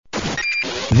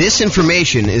This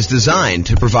information is designed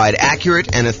to provide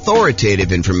accurate and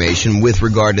authoritative information with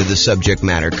regard to the subject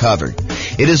matter covered.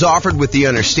 It is offered with the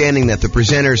understanding that the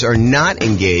presenters are not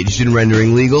engaged in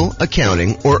rendering legal,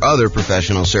 accounting, or other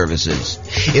professional services.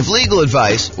 If legal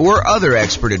advice or other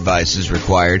expert advice is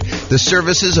required, the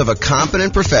services of a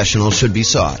competent professional should be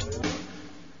sought.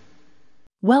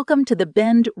 Welcome to the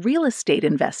Bend Real Estate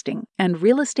Investing and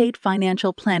Real Estate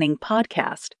Financial Planning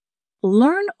podcast.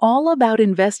 Learn all about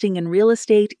investing in real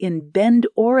estate in Bend,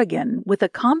 Oregon, with a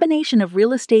combination of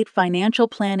real estate financial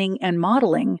planning and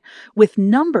modeling with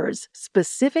numbers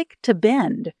specific to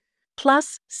Bend,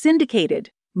 plus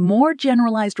syndicated, more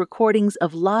generalized recordings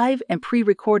of live and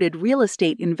pre-recorded real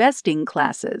estate investing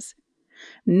classes.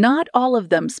 Not all of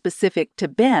them specific to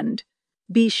Bend.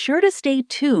 Be sure to stay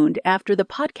tuned after the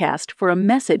podcast for a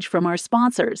message from our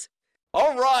sponsors.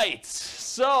 All right,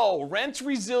 so rent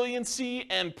resiliency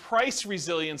and price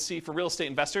resiliency for real estate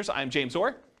investors. I'm James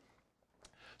Orr.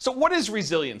 So what is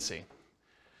resiliency?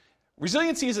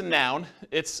 Resiliency is a noun.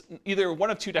 It's either one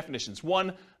of two definitions.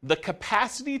 One, the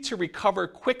capacity to recover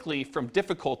quickly from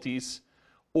difficulties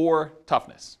or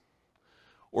toughness.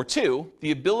 Or two,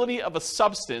 the ability of a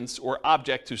substance or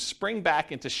object to spring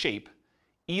back into shape,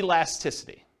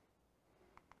 elasticity.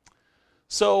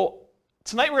 So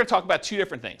tonight we're going to talk about two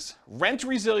different things, rent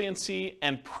resiliency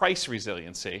and price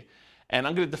resiliency, and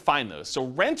I'm going to define those. So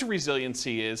rent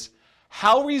resiliency is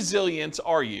how resilient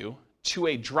are you to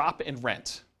a drop in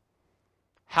rent?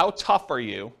 How tough are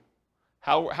you?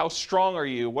 How strong are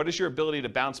you? What is your ability to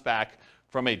bounce back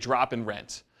from a drop in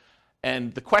rent?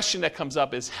 And the question that comes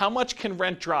up is how much can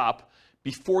rent drop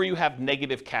before you have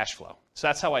negative cash flow? So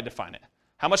that's how I define it.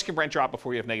 How much can rent drop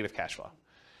before you have negative cash flow?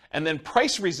 And then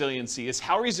price resiliency is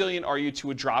how resilient are you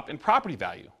to a drop in property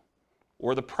value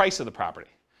or the price of the property?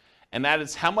 And that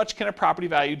is how much can a property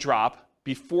value drop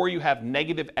before you have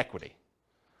negative equity,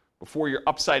 before you're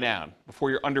upside down, before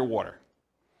you're underwater.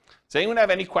 Does anyone have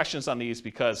any questions on these?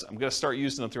 Because I'm going to start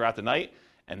using them throughout the night.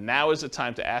 And now is the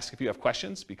time to ask if you have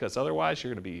questions, because otherwise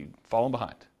you're going to be falling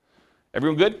behind.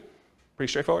 Everyone good? Pretty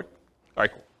straightforward? All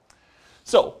right, cool.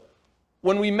 So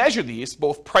when we measure these,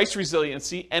 both price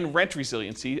resiliency and rent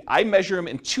resiliency, I measure them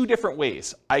in two different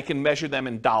ways. I can measure them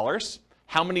in dollars.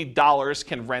 How many dollars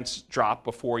can rents drop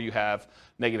before you have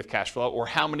negative cash flow? Or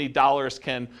how many dollars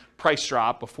can price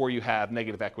drop before you have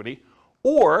negative equity?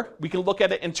 Or we can look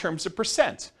at it in terms of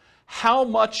percent. How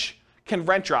much can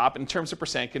rent drop in terms of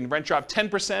percent? Can rent drop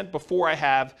 10% before I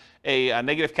have a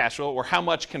negative cash flow? Or how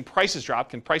much can prices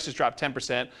drop? Can prices drop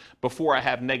 10% before I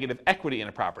have negative equity in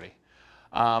a property?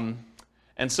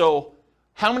 And so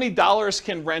how many dollars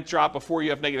can rent drop before you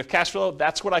have negative cash flow?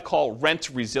 That's what I call rent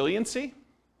resiliency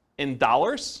in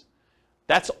dollars.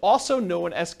 That's also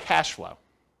known as cash flow.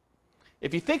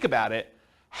 If you think about it,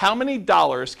 how many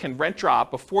dollars can rent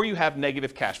drop before you have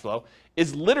negative cash flow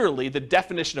is literally the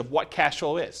definition of what cash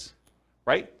flow is,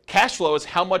 right? Cash flow is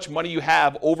how much money you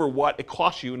have over what it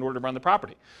costs you in order to run the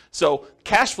property. So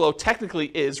cash flow technically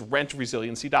is rent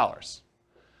resiliency dollars.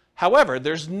 However,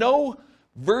 there's no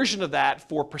version of that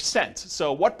for percent.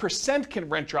 So what percent can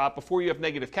rent drop before you have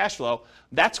negative cash flow?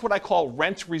 That's what I call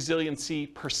rent resiliency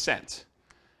percent.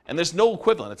 And there's no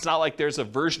equivalent. It's not like there's a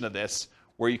version of this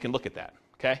where you can look at that,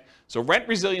 okay? So rent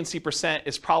resiliency percent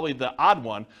is probably the odd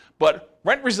one, but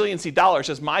rent resiliency dollars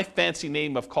is my fancy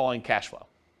name of calling cash flow.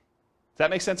 Does that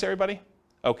make sense, everybody?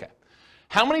 Okay.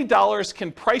 How many dollars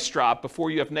can price drop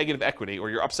before you have negative equity or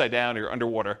you're upside down or you're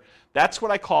underwater? That's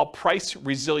what I call price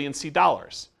resiliency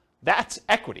dollars. That's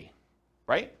equity,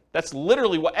 right? That's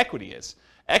literally what equity is.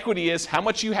 Equity is how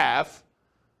much you have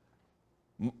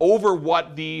over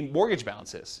what the mortgage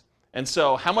balance is. And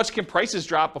so how much can prices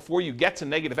drop before you get to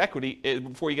negative equity,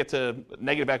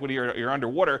 or you're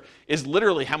underwater, is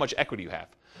literally how much equity you have.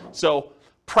 So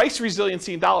price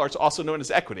resiliency in dollars, also known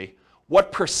as equity.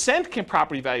 What percent can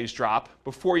property values drop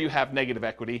before you have negative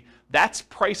equity? That's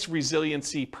price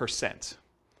resiliency percent.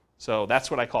 So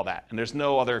that's what I call that. And there's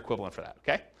no other equivalent for that,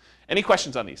 okay? Any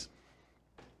questions on these?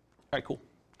 All right, cool.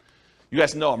 You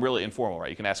guys know I'm really informal, right?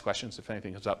 You can ask questions if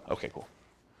anything comes up. Okay, cool.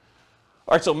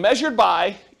 All right, so measured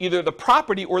by either the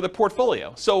property or the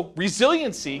portfolio. So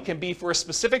resiliency can be for a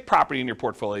specific property in your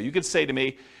portfolio. You could say to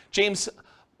me, James,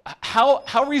 how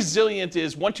resilient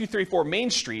is 1234 Main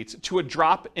Street to a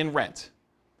drop in rent?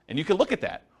 And you can look at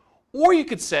that. Or you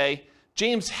could say,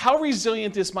 James, how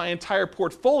resilient is my entire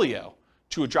portfolio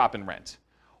to a drop in rent?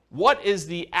 What is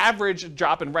the average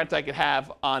drop in rent I could have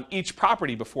on each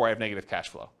property before I have negative cash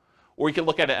flow? Or you can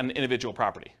look at it on an individual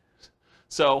property.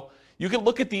 So you can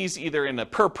look at these either in a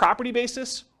per property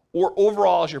basis or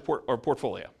overall as your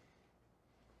portfolio.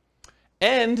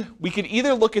 And we could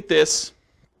either look at this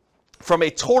from a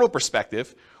total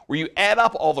perspective, where you add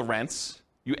up all the rents,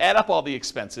 you add up all the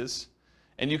expenses,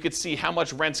 and you could see how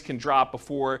much rents can drop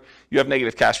before you have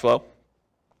negative cash flow.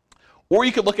 Or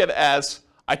you could look at it as,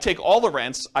 I take all the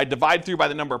rents, I divide through by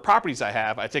the number of properties I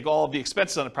have, I take all of the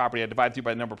expenses on the property, I divide through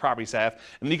by the number of properties I have,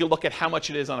 and then you can look at how much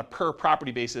it is on a per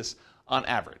property basis on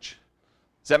average.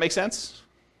 Does that make sense?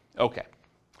 Okay.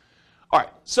 All right,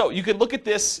 so you could look at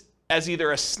this as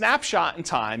either a snapshot in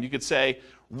time. You could say,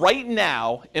 right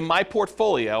now in my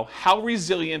portfolio, how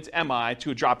resilient am I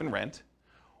to a drop in rent?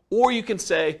 Or you can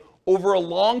say, over a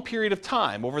long period of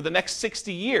time, over the next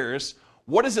 60 years,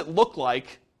 what does it look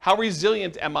like? How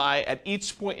resilient am I at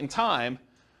each point in time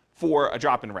for a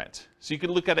drop in rent? So you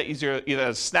can look at it either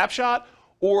as a snapshot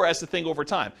or as the thing over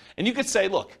time. And you could say,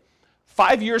 look,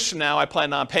 5 years from now, I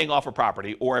plan on paying off a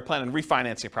property, or I plan on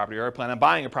refinancing a property, or I plan on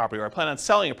buying a property, or I plan on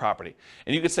selling a property.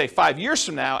 And you could say 5 years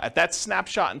from now, at that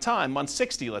snapshot in time, month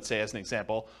 60, let's say as an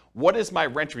example, what is my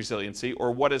rent resiliency,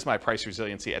 or what is my price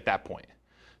resiliency at that point?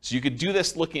 So you could do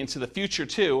this looking into the future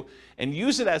too, and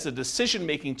use it as a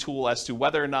decision-making tool as to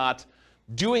whether or not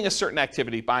doing a certain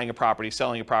activity, buying a property,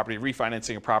 selling a property,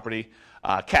 refinancing a property,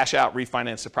 cash out,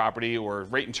 refinance a property, or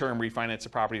rate and term, refinance a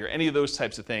property, or any of those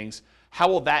types of things, how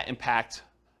will that impact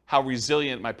how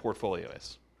resilient my portfolio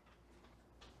is?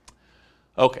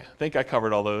 Okay, I think I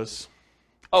covered all those.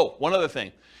 Oh, one other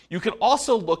thing. You can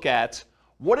also look at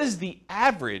what is the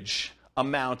average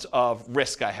amount of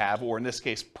risk I have, or in this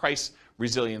case, price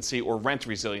resiliency or rent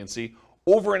resiliency,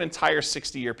 over an entire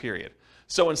 60-year period.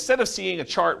 So instead of seeing a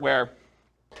chart where,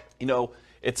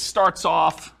 it starts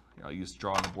off, I'll use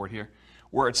draw on the board here,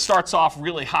 where it starts off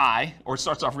really high, or it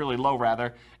starts off really low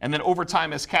rather, and then over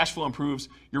time as cash flow improves,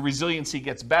 your resiliency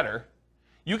gets better.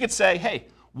 You could say, hey,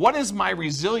 what is my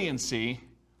resiliency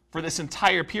for this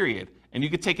entire period? And you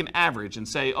could take an average and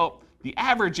say, oh, the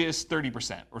average is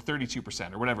 30% or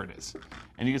 32% or whatever it is.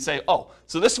 And you could say, oh,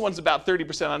 so this one's about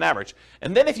 30% on average.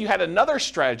 And then if you had another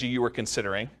strategy you were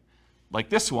considering, like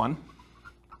this one,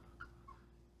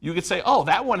 you could say, oh,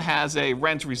 that one has a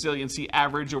rent resiliency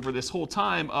average over this whole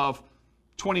time of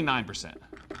 29%.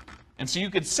 And so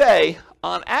you could say,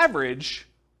 on average,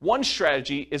 one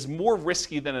strategy is more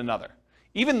risky than another,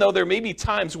 even though there may be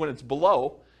times when it's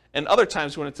below and other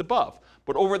times when it's above.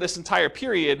 But over this entire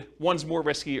period, one's more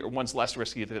risky or one's less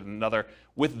risky than another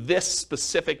with this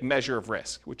specific measure of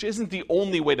risk, which isn't the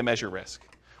only way to measure risk,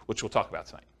 which we'll talk about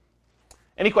tonight.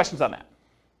 Any questions on that?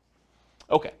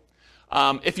 Okay.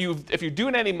 If you're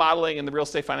doing any modeling in the Real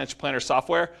Estate Financial Planner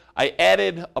software, I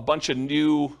added a bunch of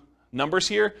new numbers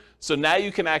here. So now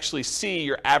you can actually see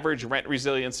your average rent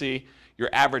resiliency, your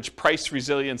average price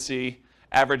resiliency,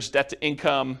 average debt to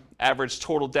income, average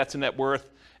total debt to net worth,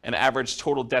 and average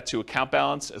total debt to account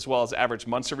balance, as well as average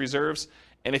months of reserves.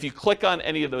 And if you click on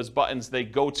any of those buttons, they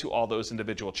go to all those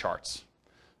individual charts.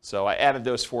 So I added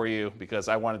those for you because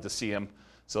I wanted to see them.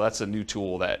 So that's a new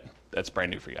tool that's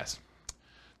brand new for you guys.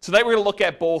 Tonight we're going to look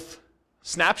at both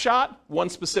snapshot, one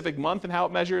specific month and how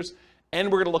it measures,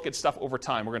 and we're going to look at stuff over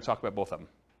time. We're going to talk about both of them.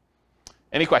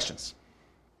 Any questions?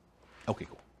 Okay,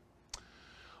 cool.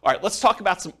 All right, let's talk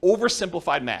about some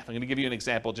oversimplified math. I'm going to give you an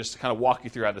example just to kind of walk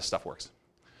you through how this stuff works.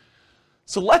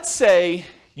 So let's say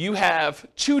you have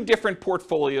two different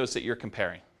portfolios that you're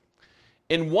comparing.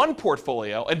 In one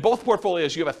portfolio, in both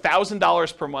portfolios, you have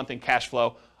 $1,000 per month in cash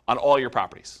flow on all your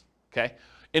properties, okay?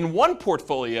 In one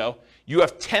portfolio, you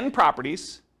have 10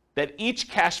 properties that each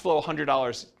cash flow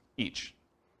 $100 each,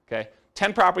 okay?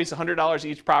 10 properties, $100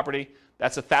 each property,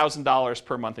 that's $1,000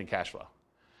 per month in cash flow.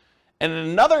 And in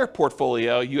another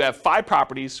portfolio, you have 5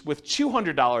 properties with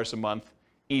 $200 a month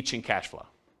each in cash flow.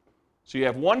 So you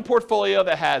have one portfolio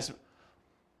that has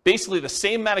basically the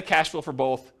same amount of cash flow for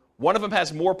both. One of them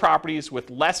has more properties with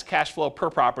less cash flow per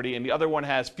property, and the other one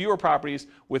has fewer properties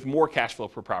with more cash flow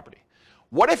per property.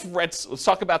 What if rents, let's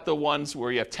talk about the ones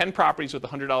where you have 10 properties with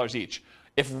 $100 each.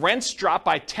 If rents drop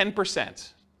by 10%,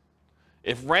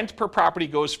 if rent per property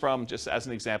goes from, just as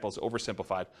an example, it's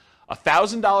oversimplified,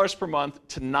 $1,000 per month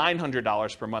to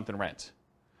 $900 per month in rent,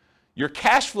 your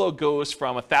cash flow goes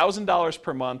from $1,000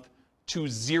 per month to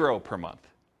 $0 per month.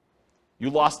 You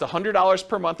lost $100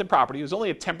 per month in property. It was only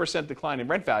a 10% decline in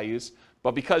rent values,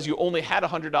 but because you only had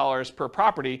 $100 per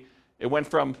property, it went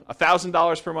from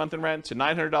 $1,000 per month in rent to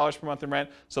 $900 per month in rent.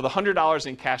 So the $100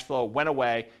 in cash flow went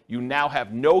away. You now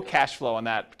have no cash flow on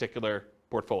that particular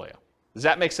portfolio. Does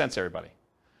that make sense, everybody?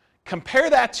 Compare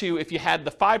that to if you had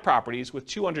the 5 properties with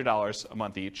 $200 a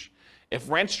month each. If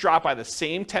rents drop by the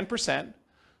same 10%,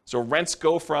 so rents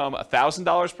go from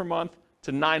 $1,000 per month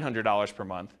to $900 per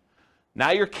month,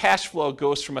 now your cash flow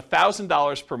goes from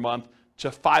 $1,000 per month to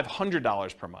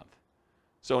 $500 per month.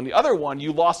 So in the other one,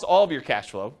 you lost all of your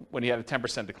cash flow when you had a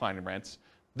 10% decline in rents.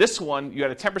 This one, you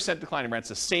had a 10% decline in rents,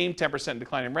 the same 10%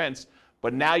 decline in rents,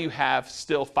 but now you have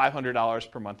still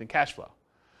 $500 per month in cash flow.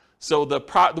 So the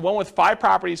one with 5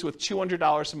 properties with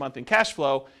 $200 a month in cash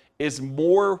flow is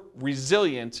more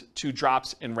resilient to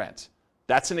drops in rent.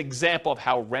 That's an example of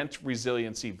how rent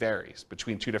resiliency varies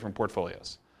between 2 different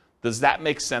portfolios. Does that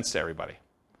make sense to everybody?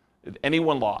 Did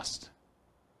anyone lost?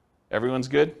 Everyone's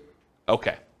good?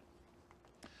 Okay.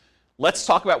 Let's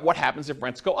talk about what happens if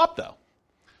rents go up, though.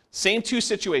 Same 2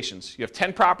 situations. You have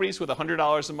 10 properties with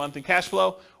 $100 a month in cash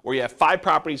flow, or you have 5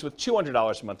 properties with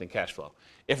 $200 a month in cash flow.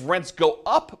 If rents go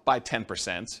up by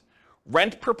 10%,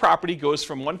 rent per property goes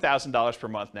from $1,000 per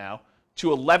month now to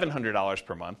 $1,100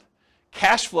 per month.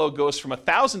 Cash flow goes from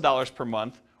 $1,000 per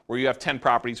month, where you have 10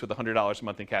 properties with $100 a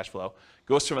month in cash flow,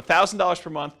 goes from $1,000 per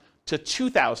month to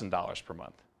 $2,000 per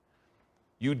month.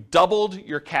 You doubled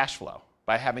your cash flow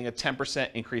by having a 10%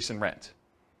 increase in rent.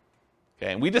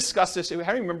 Okay, and we discussed this,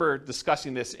 I remember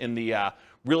discussing this in the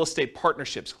real estate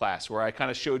partnerships class, where I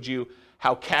kind of showed you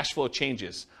how cash flow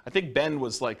changes. I think Ben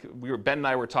and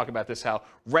I were talking about this, how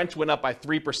rent went up by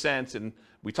 3%, and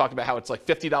we talked about how it's like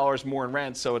 $50 more in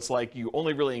rent, so it's like you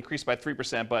only really increased by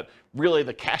 3%, but really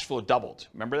the cash flow doubled.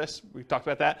 Remember this? We talked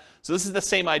about that? So this is the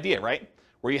same idea, right?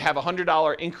 Where you have a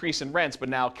 $100 increase in rents, but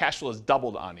now cash flow is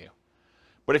doubled on you.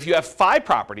 But if you have 5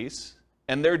 properties,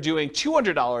 and they're doing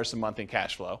 $200 a month in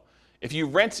cash flow, if you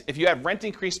have rent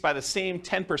increased by the same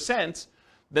 10%,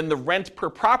 then the rent per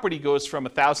property goes from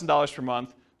 $1,000 per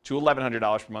month to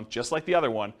 $1,100 per month, just like the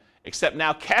other one, except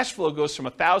now cash flow goes from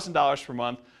 $1,000 per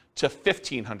month to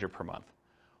 $1,500 per month.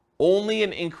 Only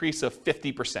an increase of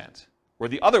 50%, where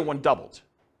the other one doubled.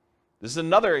 This is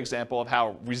another example of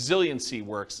how resiliency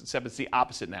works, except it's the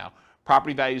opposite now.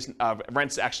 Property values,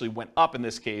 rents actually went up in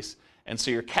this case, and so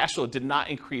your cash flow did not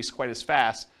increase quite as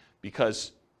fast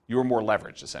because you were more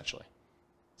leveraged, essentially.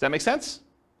 Does that make sense?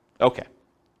 Okay.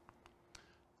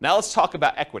 Now let's talk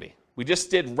about equity. We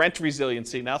just did rent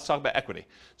resiliency. Now let's talk about equity.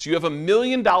 So you have $1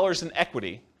 million in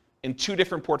equity in 2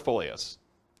 different portfolios.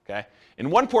 Okay? In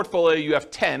one portfolio, you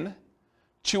have 10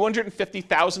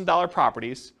 $250,000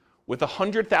 properties with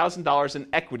 $100,000 in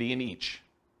equity in each.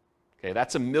 Okay,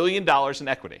 that's $1 million in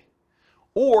equity.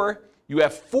 Or you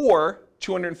have 4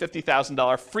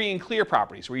 $250,000 free and clear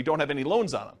properties where you don't have any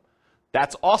loans on them.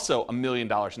 That's also $1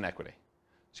 million in equity.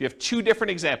 So you have 2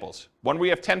 different examples. One where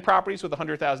you have 10 properties with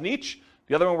 $100,000 each.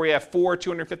 The other one where you have 4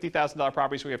 $250,000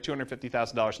 properties where you have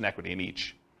 $250,000 in equity in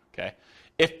each. Okay?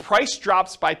 If price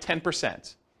drops by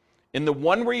 10%, in the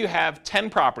one where you have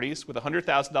 10 properties with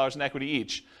 $100,000 in equity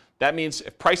each, that means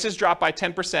if prices drop by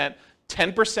 10%,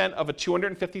 10% of a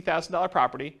 $250,000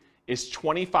 property is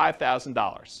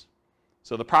 $25,000.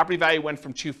 So the property value went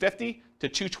from $250,000 to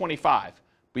 $225,000,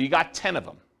 but you got 10 of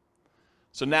them.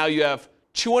 So now you have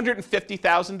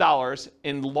 $250,000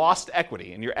 in lost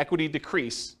equity, and your equity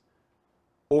decreased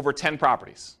over 10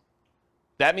 properties.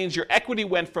 That means your equity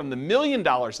went from the $1 million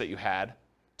that you had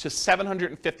to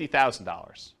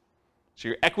 $750,000. So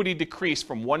your equity decreased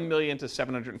from $1 million to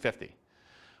 $750,000.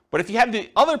 But if you had the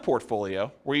other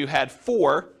portfolio where you had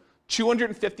 4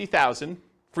 $250,000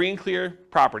 free and clear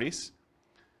properties,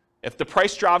 if the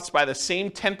price drops by the same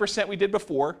 10% we did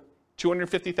before,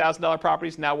 $250,000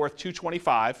 properties now worth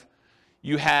 $225,000,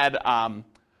 you had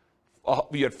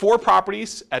 4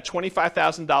 properties at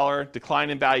 $25,000 decline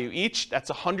in value each. That's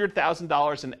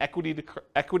 $100,000 in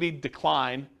equity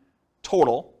decline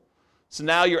total. So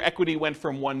now your equity went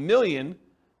from $1 million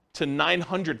to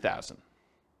 $900,000.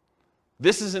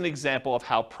 This is an example of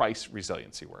how price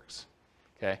resiliency works.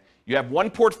 Okay? You have one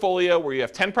portfolio where you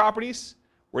have 10 properties,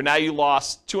 where now you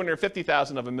lost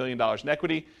 $250,000 of $1 million in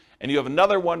equity, and you have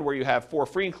another one where you have 4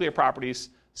 free and clear properties,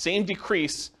 same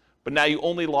decrease, but now you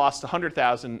only lost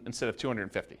 $100,000 instead of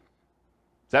 $250,000. Does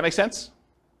that make sense?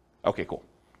 Okay, cool.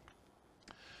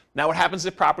 Now what happens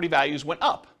if property values went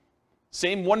up?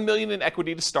 Same $1 million in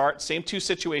equity to start, same 2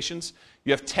 situations.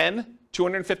 You have 10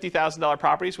 $250,000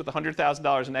 properties with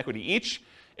 $100,000 in equity each.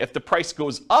 If the price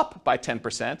goes up by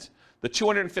 10%, the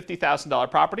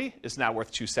 $250,000 property is now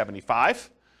worth $275,000.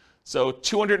 So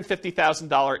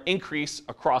 $250,000 increase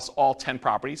across all 10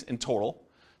 properties in total.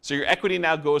 So your equity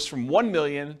now goes from $1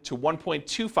 million to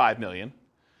 $1.25 million.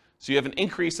 So you have an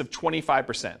increase of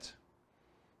 25%.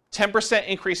 10%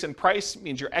 increase in price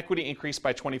means your equity increased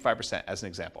by 25%, as an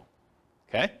example.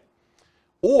 Okay?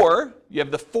 Or you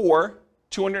have the 4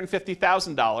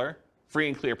 $250,000 free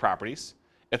and clear properties.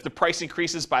 If the price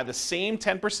increases by the same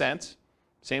 10%,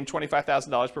 same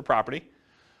 $25,000 per property,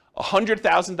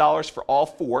 $100,000 for all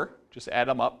 4, just add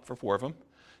them up for 4 of them.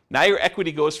 Now your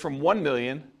equity goes from $1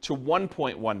 million to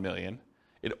 $1.1 million.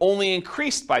 It only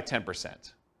increased by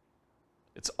 10%.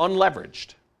 It's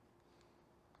unleveraged.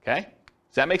 Okay?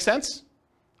 Does that make sense?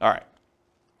 All right.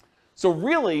 So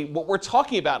really, what we're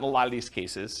talking about in a lot of these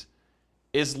cases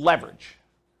is leverage.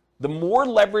 The more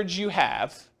leverage you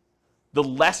have, the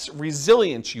less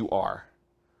resilient you are.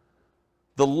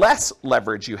 The less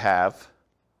leverage you have,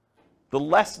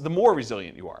 the more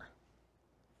resilient you are.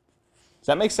 Does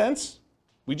that make sense?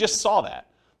 We just saw that.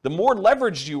 The more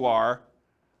leveraged you are,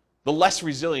 the less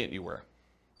resilient you were.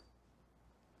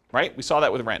 Right? We saw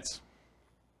that with rents.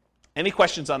 Any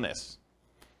questions on this?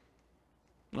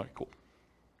 All right, cool.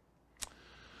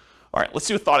 All right, let's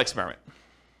do a thought experiment.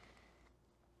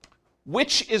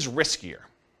 Which is riskier?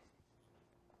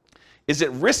 Is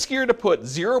it riskier to put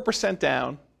 0%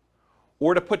 down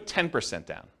or to put 10%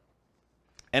 down?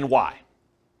 And why?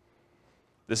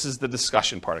 This is the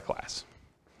discussion part of class.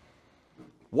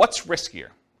 What's riskier?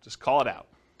 Just call it out.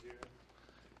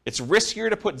 It's riskier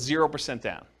to put 0%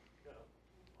 down.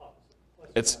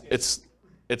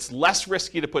 It's less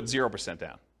risky to put 0%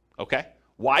 down. Okay?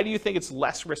 Why do you think it's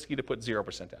less risky to put 0%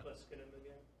 down? Less skin in the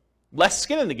game. Less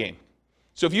skin in the game.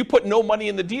 So if you put no money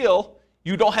in the deal,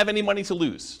 you don't have any money to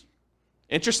lose.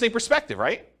 Interesting perspective,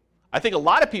 right? I think a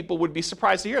lot of people would be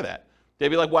surprised to hear that. They'd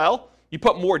be like, well, you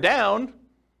put more down,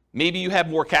 maybe you have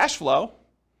more cash flow,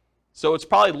 so it's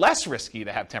probably less risky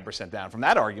to have 10% down from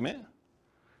that argument,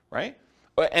 right?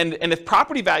 And if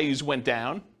property values went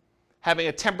down, having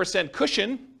a 10%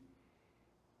 cushion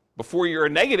before you're a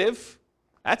negative,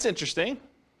 that's interesting.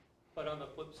 But on the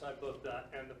flip side, both that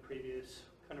and the previous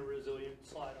kind of resilient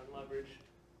slide on leverage,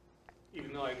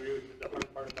 even though I agree with you, the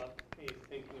hard part about me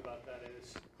thinking about that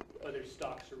is whether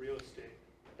stocks or real estate,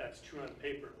 that's true on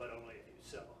paper, but only if you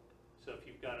sell. So if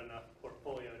you've got enough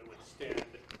portfolio to withstand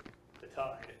the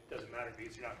tide, it doesn't matter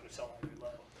because you're not going to sell every low.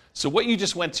 So what you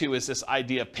just went to is this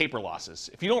idea of paper losses.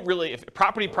 If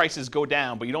property prices go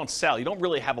down but you don't sell, you don't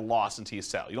really have a loss until you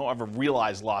sell. You don't have a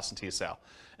realized loss until you sell.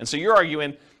 And so you're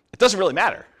arguing it doesn't really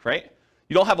matter, right?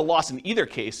 You don't have a loss in either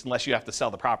case unless you have to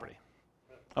sell the property.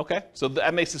 Okay, so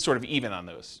that makes it sort of even on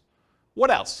those.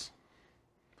 What else?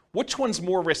 Which one's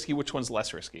more risky, which one's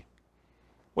less risky?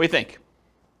 What do you think?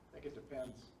 I think it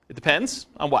depends. It depends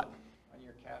on what? On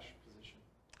your cash position.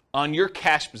 On your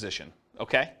cash position,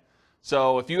 okay?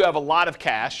 So if you have a lot of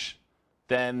cash,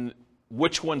 then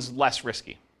which one's less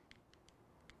risky?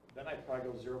 Then I'd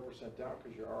probably go 0% down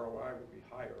because your ROI would be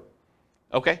higher.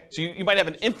 Okay, so you might have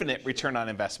an infinite return on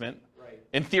investment. Right.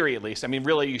 In theory, at least. I mean,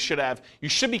 really, you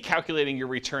should be calculating your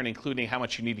return, including how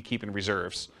much you need to keep in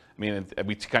reserves. I mean,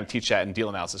 we kind of teach that in deal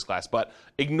analysis class. But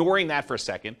ignoring that for a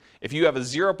second, if you have a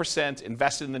 0%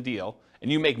 invested in the deal and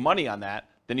you make money on that,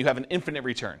 then you have an infinite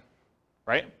return,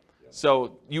 right? Yep.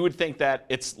 So you would think that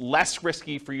it's less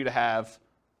risky for you to have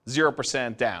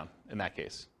 0% down in that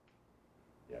case.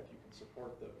 Yeah, if you can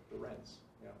support the rents.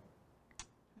 Yeah.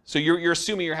 So you're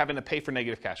assuming you're having to pay for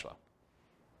negative cash flow.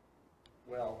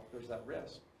 Well, there's that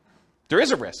risk. There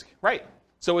is a risk, right?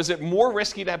 So is it more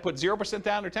risky to put 0%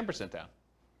 down or 10% down?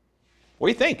 What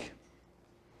do you think?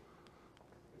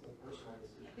 It's a personal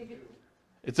decision. I think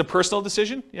It's a personal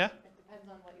decision, yeah? it depends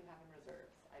on what you have in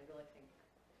reserves. I really think.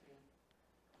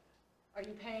 Are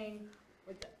you paying?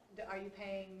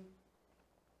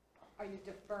 Are you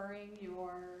deferring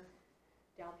your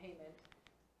down payment?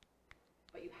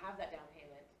 But you have that down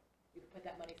payment. You can put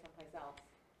that money someplace else,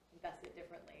 invest it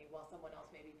differently, while someone else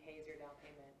maybe pays your down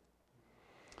payment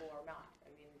or not. I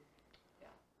mean, yeah.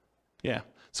 Yeah.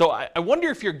 So I wonder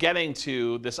if you're getting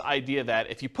to this idea that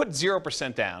if you put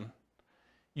 0% down,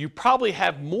 you probably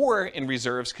have more in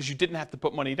reserves because you didn't have to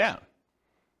put money down.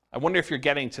 I wonder if you're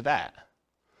getting to that.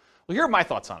 Well, here are my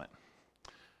thoughts on it.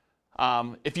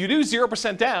 If you do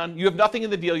 0% down, you have nothing in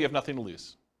the deal, you have nothing to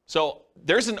lose. So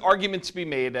there's an argument to be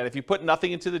made that if you put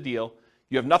nothing into the deal,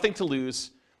 you have nothing to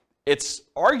lose. It's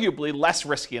arguably less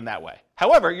risky in that way.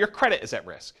 However, your credit is at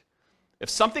risk. If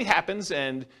something happens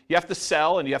and you have to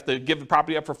sell and you have to give the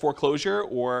property up for foreclosure,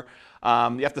 or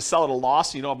you have to sell at a loss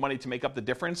and you don't have money to make up the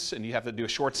difference and you have to do a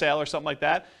short sale or something like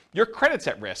that, your credit's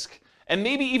at risk. And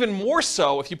maybe even more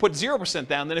so if you put 0%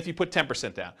 down than if you put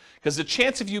 10% down. Because the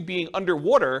chance of you being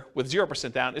underwater with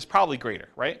 0% down is probably greater,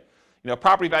 right? You know,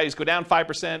 property values go down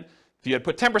 5%. If you had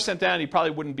put 10% down, you probably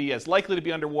wouldn't be as likely to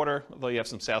be underwater, although you have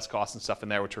some sales costs and stuff in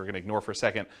there, which we're going to ignore for a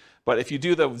second. But if you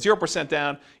do the 0%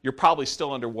 down, you're probably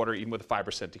still underwater, even with a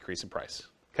 5% decrease in price.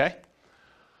 Okay?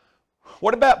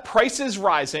 What about prices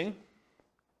rising?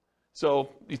 So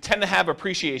you tend to have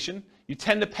appreciation. You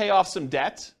tend to pay off some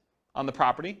debt on the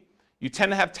property. You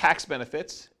tend to have tax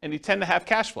benefits, and you tend to have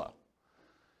cash flow.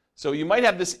 So you might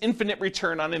have this infinite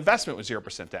return on investment with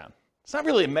 0% down. It's not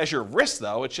really a measure of risk,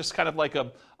 though. It's just kind of like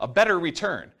a better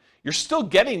return. You're still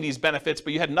getting these benefits,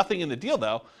 but you had nothing in the deal,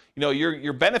 though.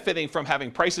 You're benefiting from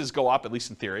having prices go up, at least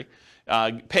in theory,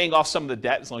 paying off some of the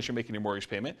debt as long as you're making your mortgage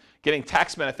payment, getting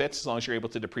tax benefits as long as you're able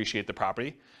to depreciate the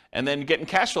property, and then getting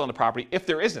cash flow on the property if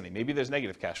there is any. Maybe there's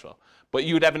negative cash flow. But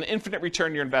you would have an infinite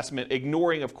return on your investment,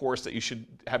 ignoring, of course, that you should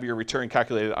have your return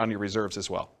calculated on your reserves as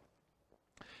well.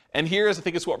 And here's, I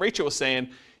think it's what Rachel was saying,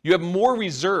 you have more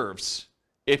reserves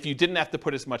if you didn't have to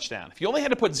put as much down. If you only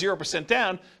had to put 0%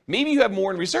 down, maybe you have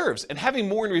more in reserves. And having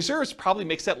more in reserves probably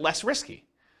makes that less risky.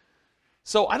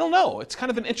 So I don't know. It's kind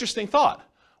of an interesting thought.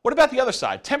 What about the other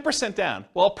side? 10% down.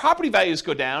 Well, property values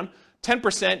go down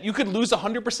 10%. You could lose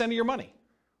 100% of your money.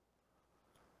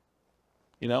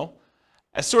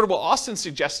 As sort of what Austin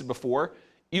suggested before,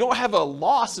 you don't have a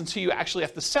loss until you actually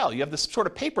have to sell. You have this sort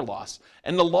of paper loss.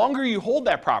 And the longer you hold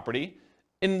that property,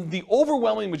 in the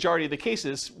overwhelming majority of the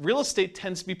cases, real estate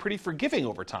tends to be pretty forgiving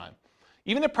over time.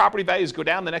 Even if property values go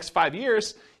down the next 5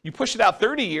 years, you push it out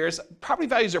 30 years, property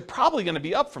values are probably going to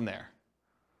be up from there,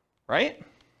 right?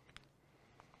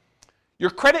 Your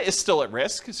credit is still at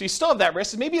risk, so you still have that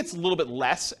risk. Maybe it's a little bit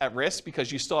less at risk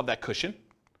because you still have that cushion.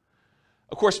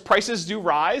 Of course, prices do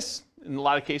rise. In a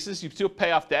lot of cases, you still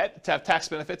pay off debt to have tax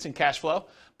benefits and cash flow,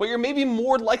 but you're maybe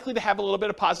more likely to have a little bit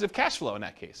of positive cash flow in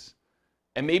that case.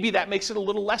 And maybe that makes it a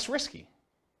little less risky.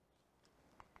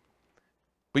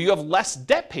 But you have less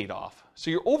debt paid off. So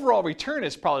your overall return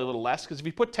is probably a little less because if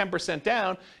you put 10%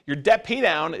 down, your debt pay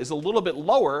down is a little bit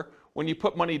lower when you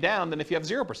put money down than if you have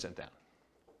 0% down.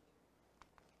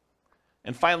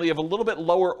 And finally, you have a little bit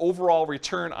lower overall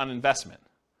return on investment.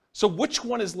 So which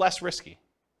one is less risky?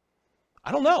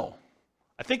 I don't know.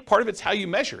 I think part of it's how you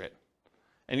measure it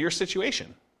and your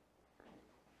situation.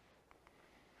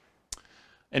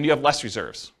 And you have less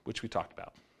reserves, which we talked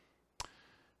about.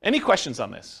 Any questions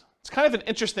on this? It's kind of an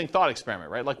interesting thought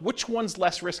experiment, right? Like, which one's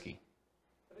less risky?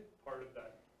 I think part of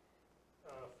that,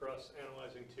 for us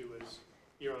analyzing too, is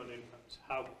your own incomes.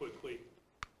 How quickly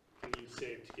can you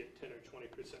save to get 10 or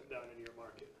 20% down in your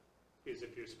market? Because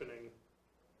if you're spending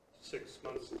 6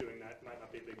 months doing that, it might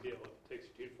not be a big deal. If it takes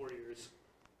you 2 to 4 years,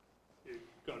 you're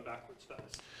going backwards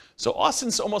fast. So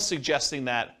Austin's almost suggesting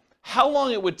that how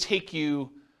long it would take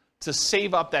you to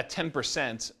save up that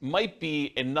 10% might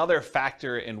be another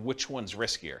factor in which one's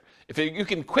riskier. If you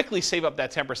can quickly save up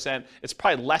that 10%, it's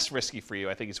probably less risky for you,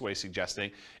 I think is what he's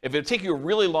suggesting. If it would take you a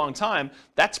really long time,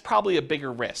 that's probably a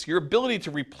bigger risk. Your ability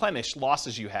to replenish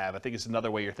losses you have, I think is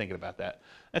another way you're thinking about that.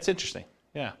 That's interesting,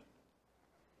 yeah.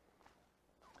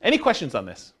 Any questions on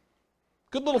this?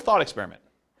 Good little thought experiment.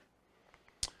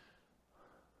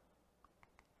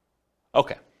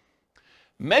 Okay.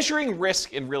 Measuring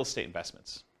risk in real estate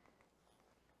investments,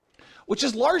 which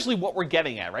is largely what we're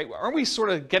getting at, right? Aren't we sort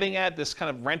of getting at this kind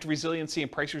of rent resiliency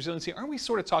and price resiliency? Aren't we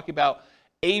sort of talking about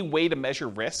a way to measure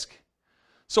risk?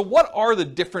 So what are the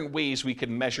different ways we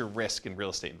can measure risk in real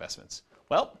estate investments?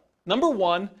 Well, number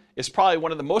one is probably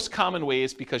one of the most common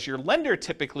ways because your lender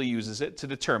typically uses it to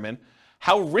determine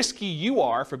how risky you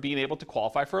are for being able to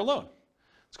qualify for a loan.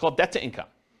 It's called debt to income.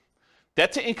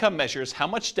 Debt to income measures how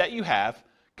much debt you have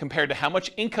compared to how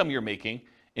much income you're making,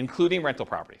 including rental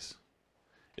properties.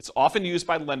 It's often used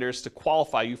by lenders to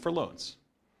qualify you for loans.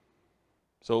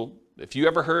 So if you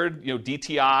ever heard,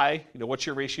 DTI, what's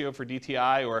your ratio for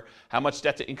DTI or how much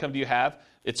debt to income do you have?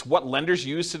 It's what lenders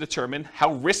use to determine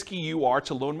how risky you are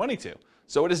to loan money to.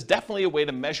 So it is definitely a way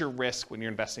to measure risk when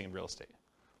you're investing in real estate.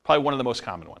 Probably one of the most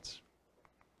common ones.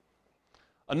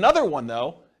 Another one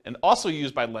though, and also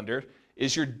used by lender,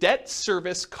 is your debt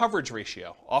service coverage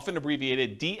ratio, often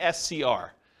abbreviated DSCR.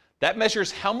 That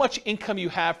measures how much income you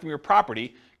have from your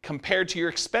property compared to your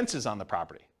expenses on the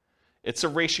property. It's a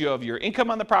ratio of your income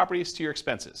on the properties to your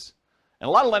expenses. And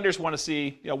a lot of lenders want to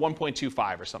see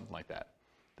 1.25 or something like that.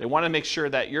 They want to make sure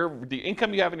that the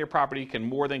income you have in your property can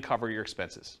more than cover your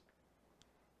expenses.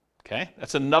 Okay?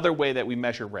 That's another way that we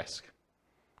measure risk.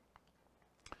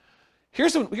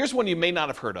 Here's one you may not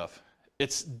have heard of.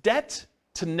 It's debt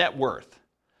to net worth.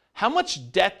 How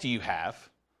much debt do you have?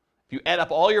 If you add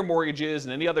up all your mortgages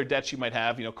and any other debts you might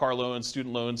have, car loans,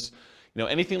 student loans,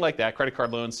 anything like that, credit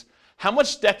card loans, how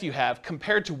much debt do you have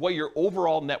compared to what your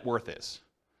overall net worth is?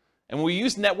 And when we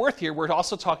use net worth here, we're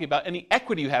also talking about any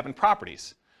equity you have in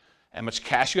properties. How much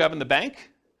cash you have in the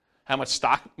bank, how much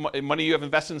stock money you have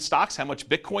invested in stocks, how much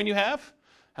Bitcoin you have,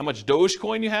 how much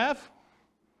Dogecoin you have,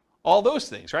 all those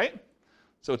things, right?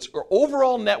 So it's your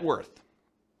overall net worth,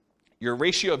 your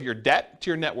ratio of your debt to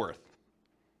your net worth,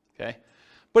 okay?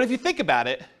 But if you think about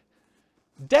it,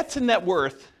 debt to net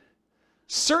worth,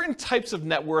 certain types of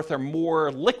net worth are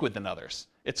more liquid than others.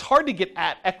 It's hard to get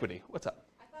at equity. What's up?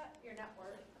 I thought your net worth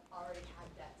already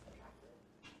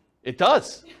It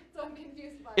does. So I'm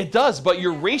confused by It does, but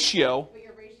your ratio, But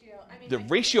your ratio, I mean. the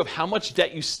ratio of how much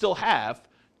debt you still have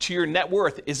to your net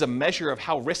worth is a measure of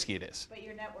how risky it is. But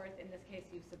your net worth, in this case,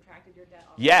 you've subtracted your debt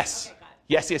off. Yes. Okay, got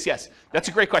it. Yes. That's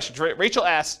a great question. Rachel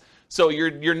asked, so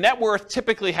your net worth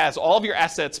typically has all of your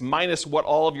assets minus what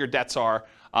all of your debts are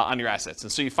on your assets.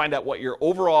 And so you find out what your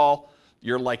overall,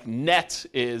 your like net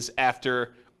is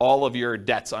after all of your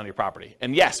debts on your property.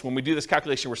 And yes, when we do this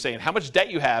calculation, we're saying how much debt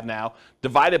you have now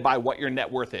divided by what your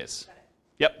net worth is. Got it.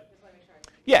 Yep. Just want to make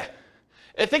sure. Yeah.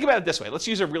 And think about it this way. Let's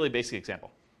use a really basic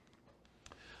example.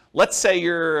 Let's say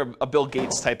you're a Bill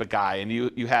Gates type of guy and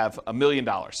you have $1 million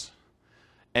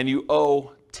and you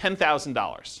owe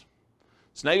 $10,000.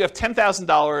 So now you have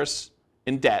 $10,000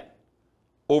 in debt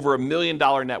over $1 million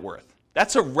net worth.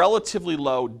 That's a relatively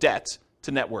low debt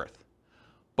to net worth.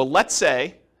 But let's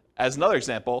say, as another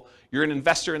example, you're an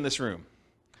investor in this room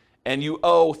and you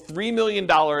owe $3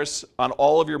 million on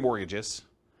all of your mortgages,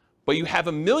 but you have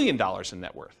 $1 million in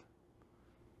net worth.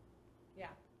 Yeah.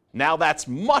 Now that's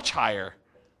much higher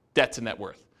debt to net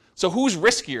worth. So who's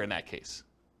riskier in that case?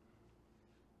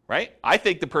 Right? I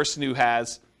think the person who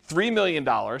has $3 million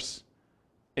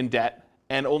in debt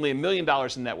and only $1 million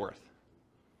in net worth,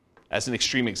 as an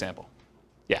extreme example.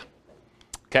 Yeah.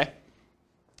 Okay?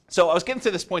 So I was getting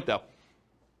to this point though.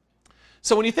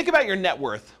 So when you think about your net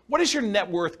worth, what does your net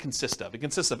worth consist of? It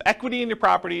consists of equity in your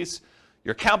properties,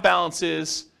 your account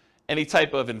balances, any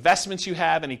type of investments you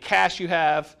have, any cash you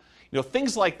have,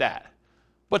 things like that.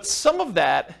 But some of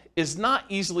that is not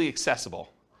easily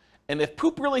accessible. And if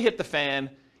poop really hit the fan,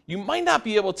 you might not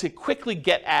be able to quickly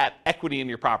get at equity in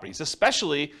your properties,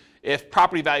 especially if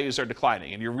property values are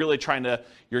declining and you're really trying to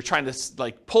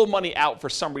like pull money out for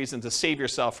some reason to save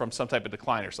yourself from some type of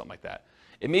decline or something like that.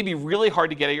 It may be really hard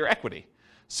to get at your equity.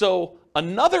 So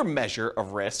another measure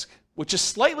of risk, which is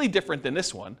slightly different than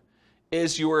this one,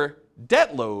 is your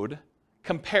debt load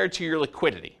compared to your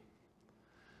liquidity.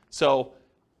 So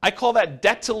I call that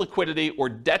debt to liquidity or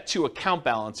debt to account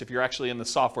balance if you're actually in the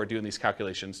software doing these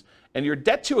calculations. And your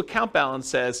debt to account balance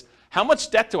says, how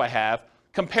much debt do I have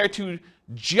compared to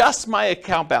just my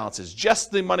account balances,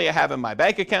 just the money I have in my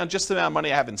bank account, just the amount of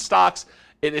money I have in stocks.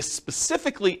 It is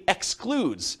specifically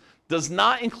excludes, does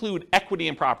not include equity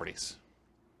in properties.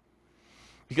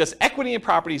 Because equity in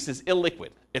properties is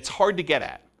illiquid. It's hard to get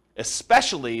at,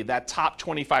 especially that top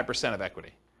 25% of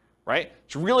equity, right?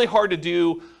 It's really hard to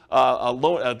do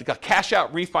a cash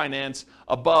out refinance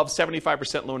above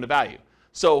 75% loan to value.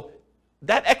 So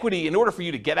that equity, in order for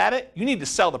you to get at it, you need to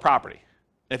sell the property.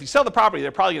 And if you sell the property,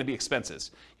 they're probably going to be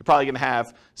expenses. You're probably going to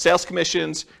have sales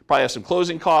commissions, probably have some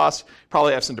closing costs,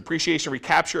 probably have some depreciation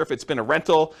recapture if it's been a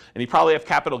rental, and you probably have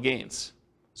capital gains.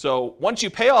 So once you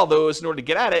pay all those in order to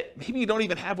get at it, maybe you don't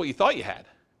even have what you thought you had.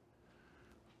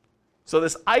 So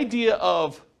this idea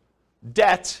of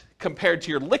debt compared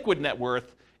to your liquid net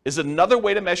worth is another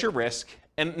way to measure risk.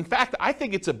 And in fact, I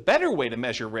think it's a better way to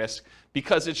measure risk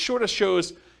because it sort of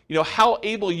shows, how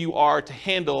able you are to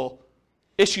handle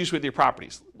issues with your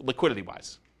properties,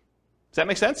 liquidity-wise. Does that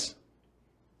make sense?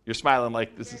 You're smiling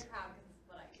like this is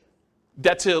What I use.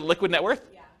 debt to liquid net worth?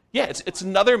 Yeah. Yeah, it's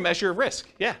another measure of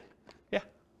risk. Yeah.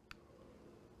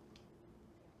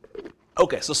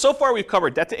 Okay, so far we've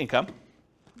covered debt to income,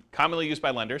 commonly used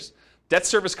by lenders, debt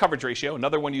service coverage ratio,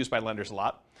 another one used by lenders a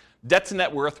lot, debt to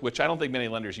net worth, which I don't think many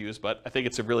lenders use, but I think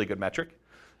it's a really good metric,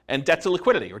 and debt to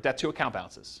liquidity or debt to account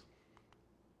balances.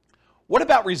 What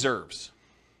about reserves?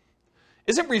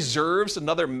 Isn't reserves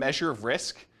another measure of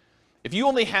risk? If you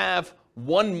only have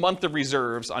 1 month of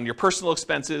reserves on your personal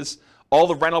expenses, all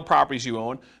the rental properties you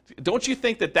own, don't you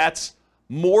think that that's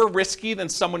more risky than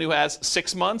someone who has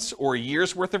 6 months or a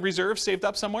year's worth of reserves saved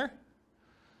up somewhere?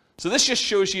 So this just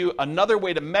shows you another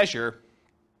way to measure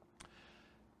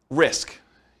risk.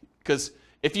 Because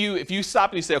if you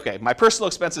stop and you say, okay, my personal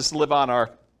expenses to live on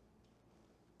are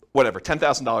whatever,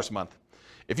 $10,000 a month.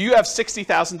 If you have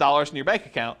 $60,000 in your bank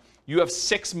account, you have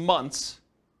 6 months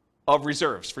of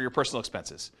reserves for your personal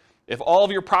expenses. If all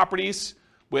of your properties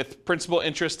with principal,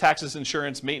 interest, taxes,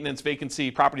 insurance, maintenance,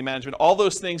 vacancy, property management, all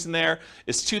those things in there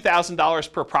is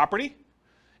 $2,000 per property.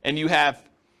 And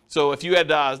so if you had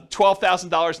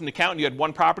 $12,000 in the account and you had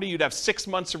one property, you'd have 6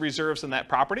 months of reserves on that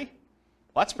property.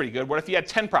 Well, that's pretty good. What if you had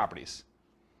 10 properties?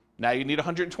 Now you need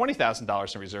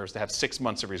 $120,000 in reserves to have 6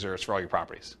 months of reserves for all your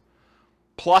properties.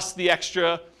 Plus the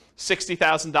extra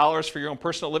 $60,000 for your own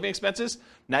personal living expenses.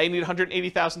 Now you need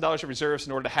 $180,000 of reserves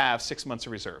in order to have 6 months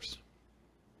of reserves.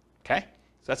 Okay?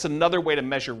 So that's another way to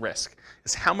measure risk,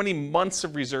 is how many months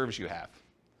of reserves you have.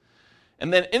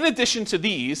 And then in addition to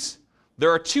these, there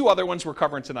are 2 other ones we're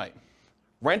covering tonight.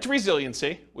 Rent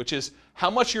resiliency, which is how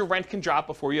much your rent can drop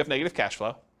before you have negative cash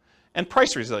flow, and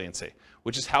price resiliency,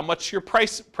 which is how much your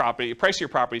price of your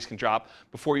properties can drop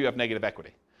before you have negative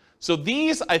equity. So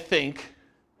these, I think,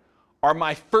 are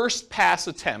my first pass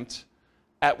attempt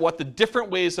at what the different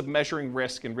ways of measuring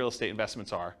risk in real estate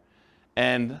investments are.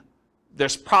 And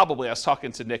there's probably, I was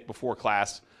talking to Nick before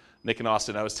class, Nick and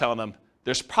Austin, I was telling them,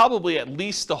 there's probably at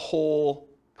least a whole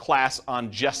class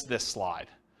on just this slide,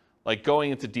 like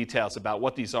going into details about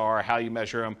what these are, how you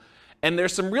measure them. And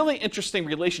there's some really interesting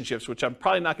relationships, which I'm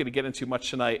probably not going to get into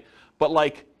much tonight, but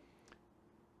like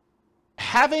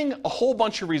having a whole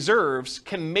bunch of reserves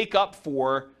can make up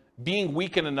for being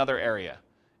weak in another area.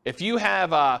 If you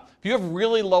have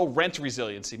really low rent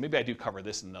resiliency, maybe I do cover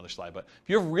this in another slide, but if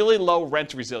you have really low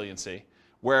rent resiliency,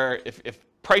 where if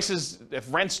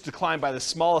rents decline by the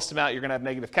smallest amount, you're going to have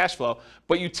negative cash flow,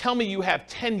 but you tell me you have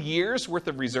 10 years worth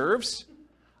of reserves,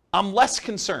 I'm less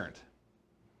concerned,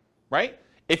 right?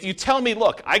 If you tell me,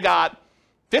 look, I got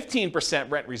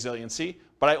 15% rent resiliency,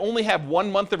 but I only have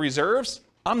 1 month of reserves,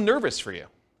 I'm nervous for you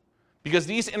because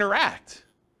these interact.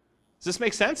 Does this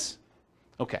make sense?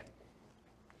 Okay.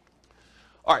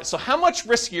 All right, so how much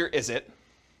riskier is it?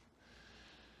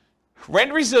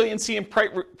 Rent resiliency and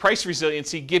price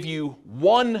resiliency give you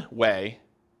one way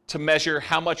to measure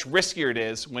how much riskier it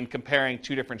is when comparing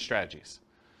two different strategies.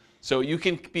 So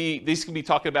these can be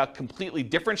talking about completely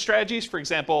different strategies. For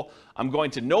example, I'm going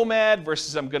to Nomad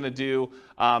versus I'm going to do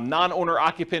non-owner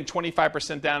occupant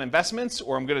 25% down investments,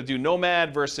 or I'm going to do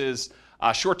Nomad versus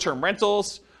short-term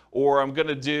rentals, or I'm going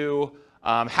to do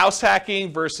house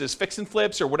hacking versus fix and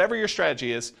flips, or whatever your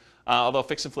strategy is, although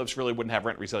fix and flips really wouldn't have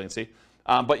rent resiliency.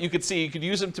 But you could see, you could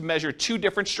use them to measure two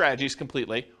different strategies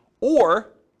completely,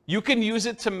 or you can use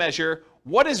it to measure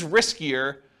what is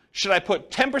riskier. Should I put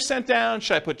 10% down?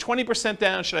 Should I put 20%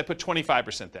 down? Should I put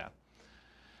 25% down?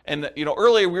 And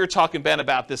earlier we were talking, Ben,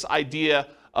 about this idea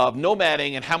of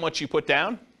nomading and how much you put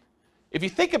down. If you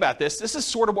think about this, this is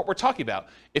sort of what we're talking about.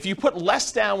 If you put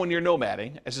less down when you're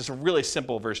nomading, it's just a really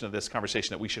simple version of this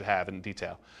conversation that we should have in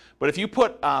detail. But if you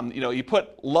put,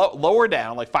 lower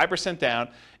down, like 5% down,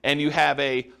 and you have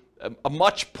a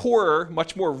much poorer,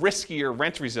 much more riskier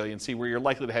rent resiliency, where you're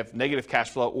likely to have negative cash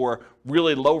flow or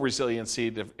really low resiliency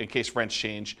in case rents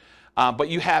change, but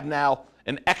you have now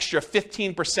an extra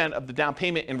 15% of the down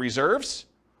payment in reserves,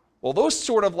 well, those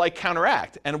sort of like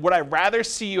counteract. And would I rather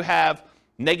see you have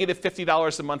negative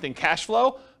 $50 a month in cash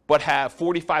flow, but have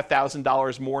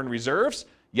 $45,000 more in reserves?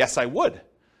 Yes, I would.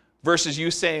 Versus you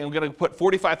saying, I'm going to put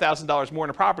 $45,000 more in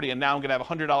a property and now I'm going to have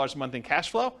 $100 a month in cash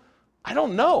flow? I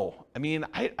don't know. I mean,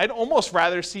 I'd almost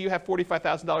rather see you have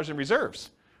 $45,000 in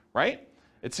reserves, right?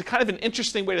 It's a kind of an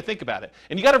interesting way to think about it.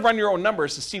 And you got to run your own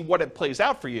numbers to see what it plays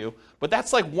out for you. But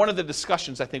that's like one of the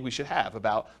discussions I think we should have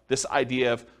about this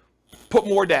idea of put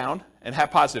more down and have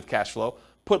positive cash flow,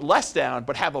 put less down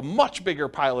but have a much bigger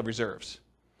pile of reserves.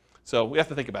 So we have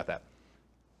to think about that.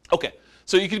 Okay,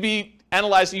 so you could be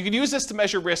analyzing, you can use this to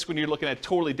measure risk when you're looking at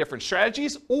totally different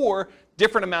strategies or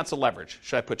different amounts of leverage.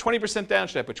 Should I put 20% down?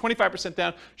 Should I put 25%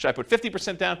 down? Should I put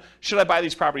 50% down? Should I buy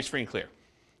these properties free and clear?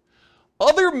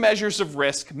 Other measures of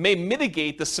risk may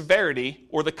mitigate the severity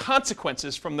or the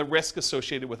consequences from the risk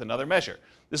associated with another measure.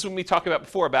 This is what we talked about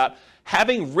before about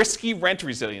having risky rent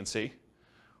resiliency,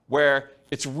 where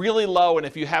it's really low, and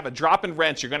if you have a drop in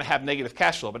rents, you're going to have negative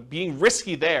cash flow. But being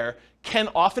risky there can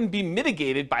often be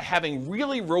mitigated by having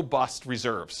really robust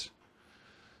reserves.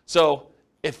 So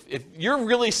if you're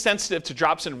really sensitive to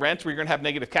drops in rent where you're going to have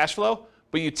negative cash flow,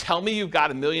 but you tell me you've got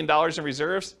 $1 million in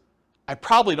reserves, I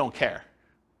probably don't care,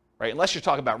 right? Unless you're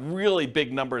talking about really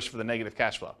big numbers for the negative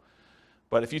cash flow.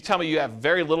 But if you tell me you have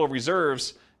very little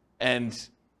reserves and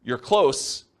you're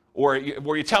close, or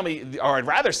you tell me, or I'd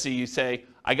rather see you say,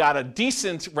 I got a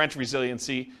decent rent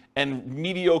resiliency and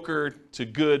mediocre to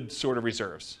good sort of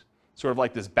reserves. Sort of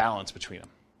like this balance between them,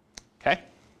 okay?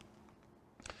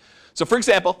 So for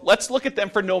example, let's look at them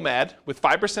for Nomad with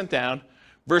 5% down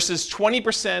versus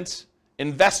 20%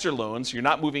 investor loans. You're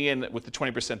not moving in with the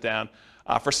 20% down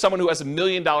for someone who has $1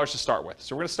 million to start with.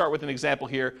 So we're going to start with an example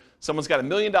here. Someone's got $1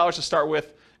 million to start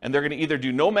with, and they're going to either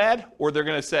do Nomad or they're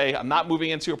going to say, I'm not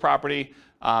moving into a property.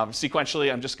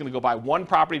 Sequentially, I'm just going to go buy one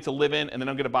property to live in, and then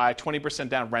I'm going to buy 20%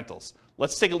 down rentals.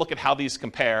 Let's take a look at how these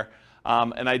compare.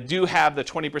 And I do have the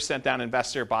 20% down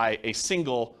investor buy a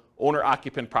single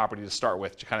owner-occupant property to start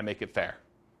with to kind of make it fair,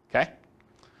 okay?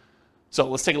 So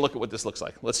let's take a look at what this looks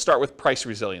like. Let's start with price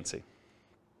resiliency.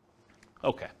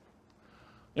 Okay.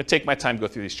 I'm going to take my time to go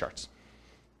through these charts.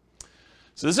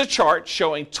 So this is a chart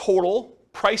showing total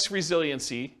price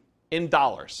resiliency in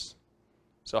dollars.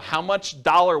 So how much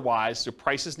dollar-wise do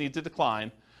prices need to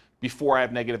decline before I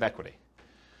have negative equity?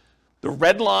 The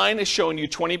red line is showing you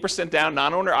 20% down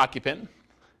non-owner occupant.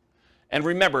 And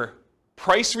remember,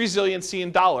 price resiliency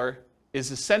in dollar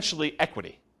is essentially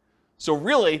equity. So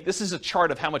really, this is a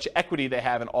chart of how much equity they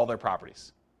have in all their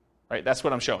properties. Right? That's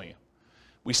what I'm showing you.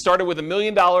 We started with $1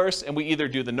 million, and we either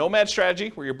do the nomad strategy,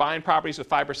 where you're buying properties with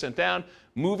 5% down,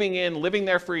 moving in, living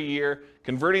there for a year,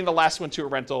 converting the last one to a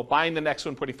rental, buying the next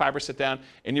one, putting 5% down,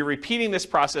 and you're repeating this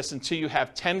process until you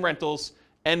have 10 rentals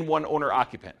and 1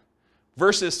 owner-occupant,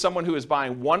 versus someone who is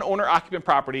buying 1 owner-occupant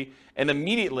property and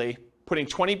immediately putting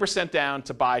 20% down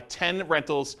to buy 10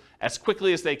 rentals as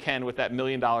quickly as they can with that $1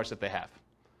 million that they have.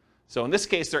 So in this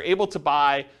case, they're able to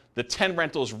buy the 10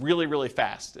 rentals really, really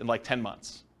fast in like 10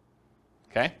 months.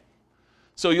 Okay?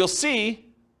 So you'll see,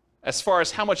 as far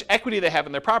as how much equity they have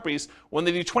in their properties, when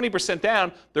they do 20%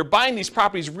 down, they're buying these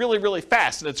properties really, really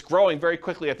fast, and it's growing very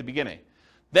quickly at the beginning.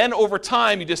 Then over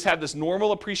time, you just have this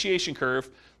normal appreciation curve.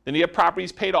 Then you have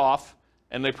properties paid off,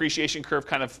 and the appreciation curve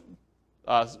kind of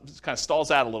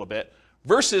stalls out a little bit,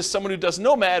 versus someone who does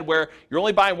nomad, where you're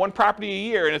only buying 1 property a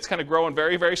year, and it's kind of growing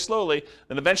very, very slowly.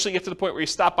 Then eventually you get to the point where you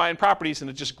stop buying properties, and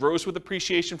it just grows with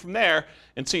appreciation from there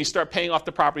until you start paying off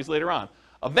the properties later on.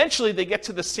 Eventually, they get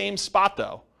to the same spot,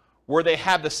 though, where they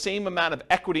have the same amount of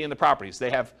equity in the properties. They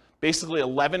have basically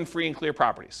 11 free and clear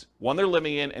properties, 1 they're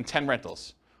living in, and 10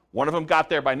 rentals. One of them got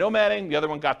there by nomading, the other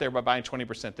one got there by buying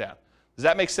 20% down. Does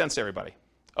that make sense to everybody?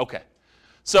 Okay.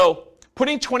 So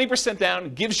putting 20%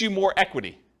 down gives you more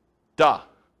equity. Duh.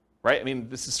 Right? I mean,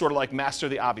 this is sort of like master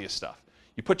the obvious stuff.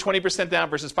 You put 20% down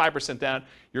versus 5% down,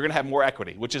 you're going to have more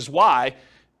equity, which is why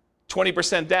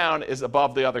 20% down is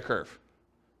above the other curve.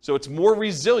 So it's more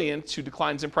resilient to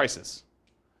declines in prices.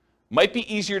 Might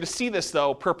be easier to see this,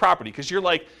 though, per property, because you're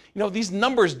like, these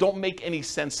numbers don't make any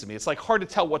sense to me. It's like hard to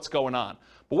tell what's going on.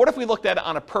 But what if we looked at it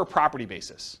on a per property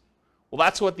basis? Well,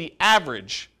 that's what the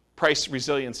average price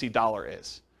resiliency dollar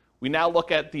is. We now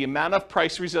look at the amount of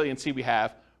price resiliency we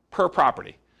have per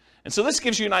property. And so this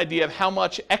gives you an idea of how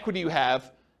much equity you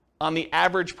have on the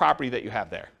average property that you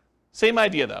have there. Same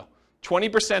idea, though.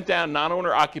 20% down,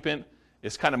 non-owner occupant,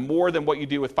 is kind of more than what you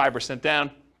do with 5% down.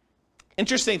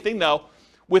 Interesting thing, though,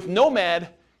 with nomad,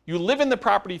 you live in the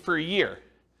property for a year.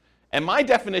 And my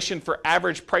definition for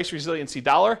average price resiliency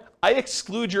dollar, I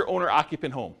exclude your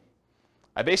owner-occupant home.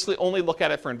 I basically only look at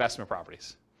it for investment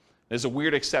properties. There's a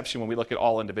weird exception when we look at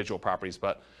all individual properties,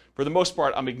 but for the most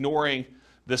part, I'm ignoring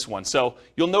this one. So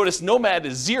you'll notice nomad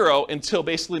is 0 until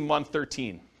basically month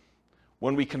 13,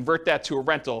 when we convert that to a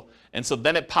rental. And so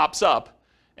then it pops up,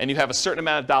 and you have a certain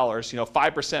amount of dollars,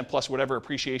 5% plus whatever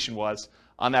appreciation was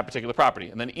on that particular property.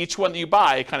 And then each one that you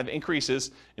buy, it kind of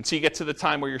increases until you get to the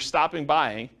time where you're stopping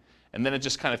buying, and then it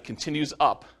just kind of continues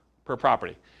up per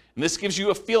property. And this gives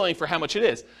you a feeling for how much it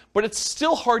is. But it's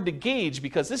still hard to gauge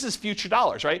because this is future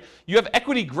dollars, right? You have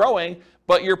equity growing,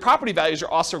 but your property values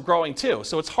are also growing too.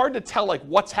 So it's hard to tell like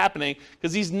what's happening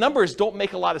because these numbers don't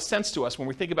make a lot of sense to us when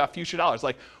we think about future dollars.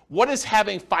 Like, what does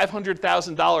having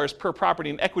 $500,000 per property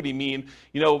in equity mean,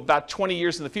 about 20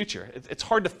 years in the future? It's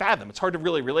hard to fathom. It's hard to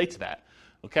really relate to that,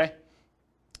 okay?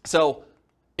 So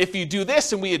if you do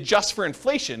this and we adjust for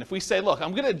inflation, if we say, look,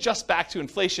 I'm going to adjust back to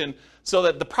inflation so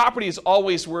that the property is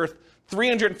always worth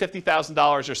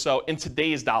 $350,000 or so in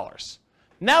today's dollars.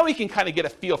 Now we can kind of get a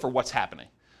feel for what's happening.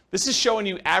 This is showing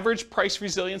you average price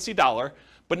resiliency dollar,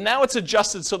 but now it's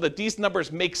adjusted so that these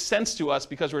numbers make sense to us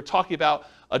because we're talking about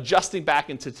adjusting back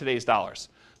into today's dollars.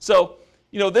 So,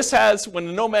 this has, when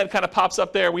the nomad kind of pops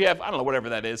up there, we have, I don't know, whatever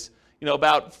that is,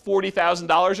 about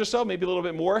 $40,000 or so, maybe a little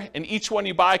bit more, and each one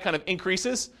you buy kind of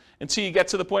increases until you get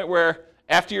to the point where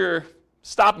after you're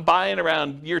stopping buying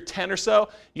around year 10 or so,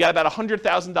 you got about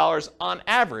 $100,000 on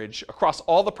average across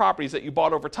all the properties that you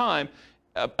bought over time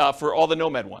for all the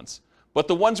nomad ones. But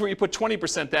the ones where you put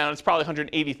 20% down, it's probably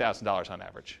 $180,000 on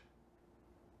average.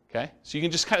 Okay? So you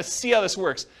can just kind of see how this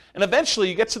works. And eventually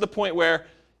you get to the point where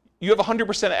you have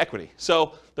 100% of equity.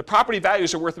 So the property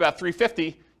values are worth about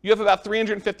 $350,000. You have about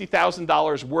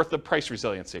 $350,000 worth of price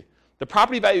resiliency. The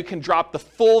property value can drop the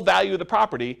full value of the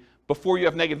property before you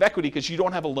have negative equity because you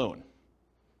don't have a loan.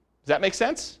 Does that make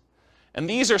sense? And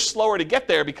these are slower to get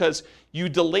there because you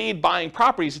delayed buying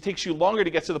properties. It takes you longer to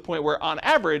get to the point where, on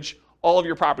average, all of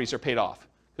your properties are paid off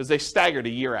because they staggered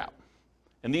a year out.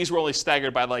 And these were only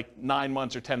staggered by like 9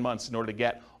 months or 10 months in order to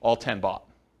get all 10 bought.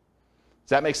 Does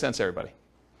that make sense, everybody?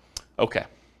 Okay.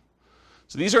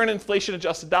 So these are in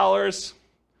inflation-adjusted dollars.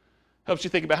 Helps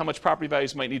you think about how much property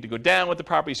values might need to go down with the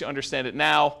properties. You understand it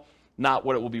now, not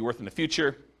what it will be worth in the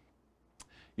future.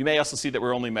 You may also see that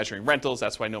we're only measuring rentals.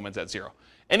 That's why nomad's at 0.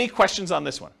 Any questions on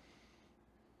this one?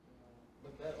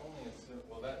 But that only assumes,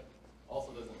 well, that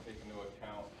also doesn't take into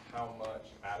account how much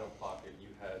out of pocket you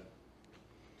had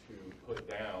to put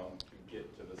down to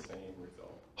get to the same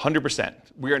result. 100%.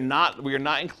 We are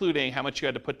not including how much you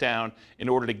had to put down in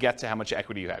order to get to how much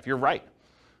equity you have. You're right.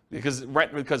 Because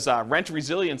rent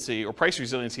resiliency, or price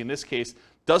resiliency in this case,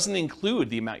 doesn't include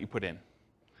the amount you put in.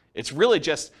 It's really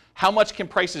just how much can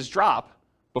prices drop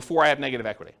before I have negative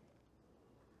equity.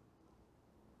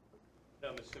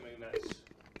 I'm assuming that's,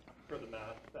 for the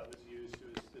math that was used,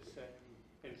 it was the same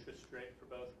interest rate for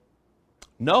both?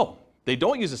 No, they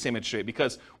don't use the same interest rate,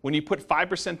 because when you put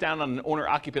 5% down on an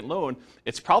owner-occupant loan,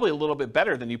 it's probably a little bit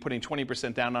better than you putting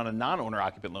 20% down on a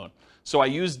non-owner-occupant loan. So I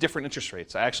use different interest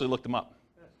rates. I actually looked them up.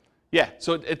 Yeah,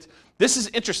 so this is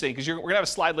interesting, because we're going to have a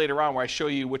slide later on where I show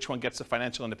you which one gets to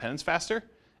financial independence faster,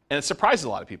 and it surprises a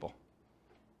lot of people.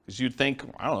 Because you'd think,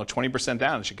 I don't know, 20%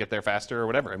 down, it should get there faster or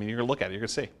whatever. I mean, you're going to look at it, you're going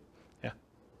to see. Yeah.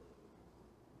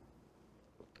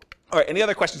 All right, any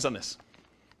other questions on this?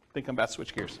 I think I'm about to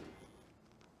switch gears.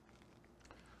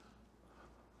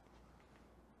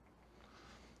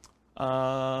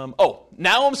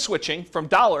 Now I'm switching from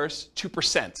dollars to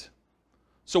percent.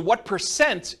 So what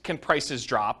percent can prices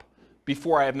drop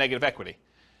before I have negative equity?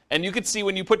 And you can see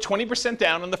when you put 20%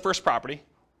 down on the first property,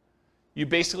 you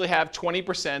basically have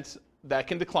 20% that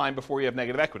can decline before you have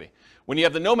negative equity. When you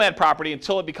have the nomad property,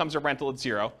 until it becomes a rental, it's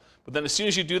 0. But then as soon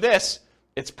as you do this,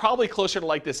 it's probably closer to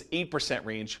like this 8%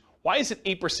 range. Why is it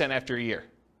 8% after a year?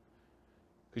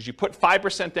 Because you put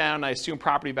 5% down, and I assume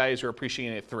property values are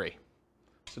appreciating at 3.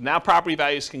 So now property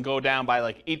values can go down by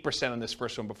like 8% on this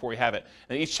first one before you have it.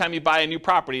 And each time you buy a new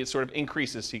property, it sort of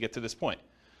increases to get to this point.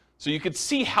 So you could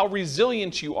see how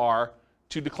resilient you are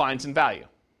to declines in value,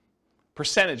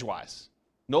 percentage-wise.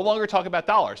 No longer talk about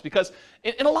dollars, because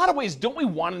in a lot of ways, don't we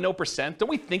want to know percent? Don't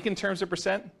we think in terms of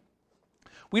percent?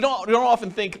 We don't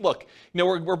often think, look,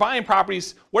 we're buying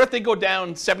properties. What if they go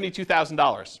down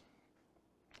 $72,000?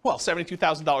 Well,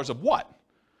 $72,000 of what?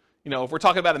 If we're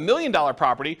talking about $1 million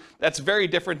property, that's very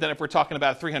different than if we're talking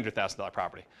about a $300,000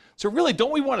 property. So really,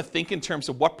 don't we want to think in terms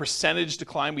of what percentage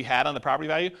decline we had on the property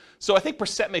value? So I think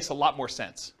percent makes a lot more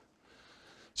sense.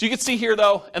 So you can see here,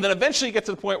 though, and then eventually you get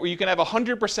to the point where you can have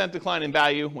 100% decline in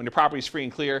value when your property is free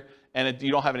and clear, and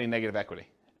you don't have any negative equity.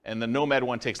 And the nomad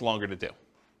one takes longer to do.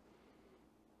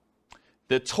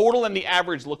 The total and the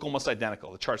average look almost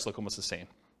identical. The charts look almost the same.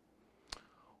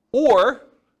 Or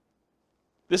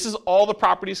this is all the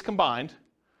properties combined.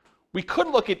 We could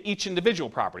look at each individual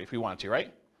property if we wanted to,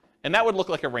 right? And that would look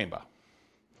like a rainbow.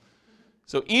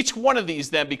 So each one of these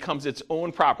then becomes its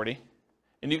own property.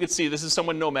 And you can see this is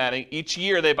someone nomading. Each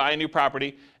year they buy a new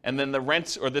property, and then the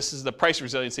rent, or this is the price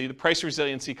resiliency. The price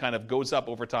resiliency kind of goes up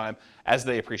over time as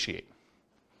they appreciate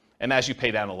and as you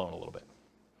pay down a loan a little bit.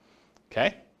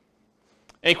 Okay?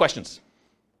 Any questions? Is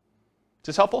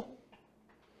this helpful?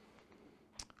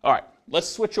 All right. Let's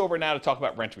switch over now to talk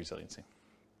about rent resiliency.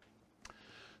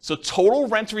 So total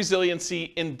rent resiliency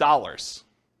in dollars.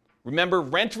 Remember,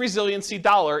 rent resiliency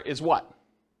dollar is what?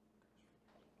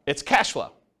 It's cash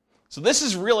flow. So this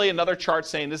is really another chart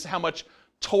saying this is how much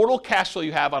total cash flow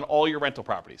you have on all your rental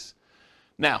properties.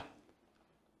 Now,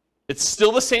 it's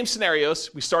still the same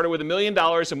scenarios. We started with $1 million,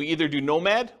 and we either do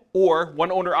nomad or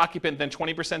one owner occupant, then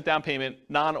 20% down payment,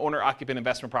 non-owner occupant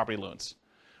investment property loans.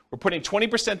 We're putting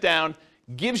 20% down,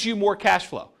 gives you more cash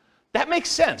flow. That makes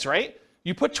sense, right?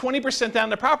 You put 20% down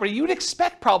the property, you would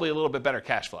expect probably a little bit better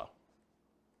cash flow.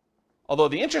 Although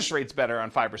the interest rate's better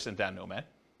on 5% down nomad.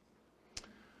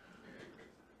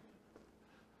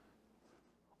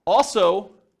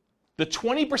 Also, the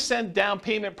 20% down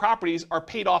payment properties are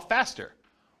paid off faster.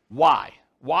 Why?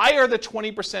 Why are the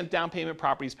 20% down payment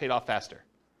properties paid off faster?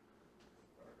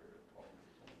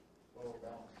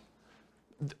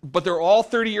 But they're all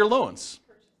 30-year loans.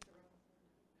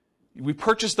 We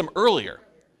purchased them earlier.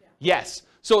 Yes.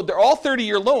 So they're all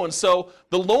 30-year loans, so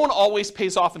the loan always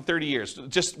pays off in 30 years.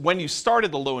 Just when you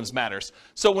started the loans matters.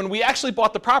 So when we actually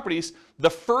bought the properties,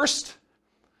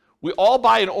 we all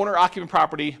buy an owner-occupant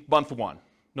property month 1,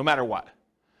 no matter what.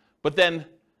 But then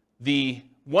the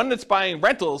one that's buying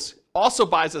rentals also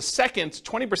buys a second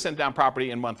 20% down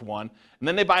property in month 1, and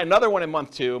then they buy another one in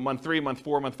month 2, month 3, month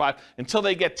 4, month 5, until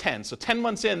they get 10. So 10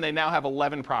 months in, they now have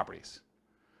 11 properties.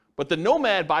 But the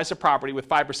nomad buys a property with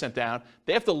 5% down.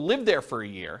 They have to live there for a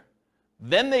year.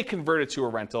 Then they convert it to a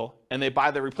rental, and they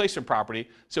buy the replacement property.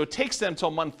 So it takes them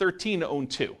until month 13 to own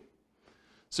 2.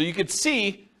 So you could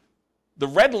see the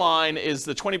red line is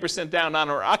the 20% down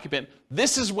non-owner occupant.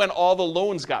 This is when all the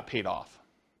loans got paid off.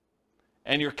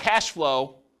 And your cash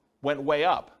flow went way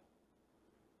up.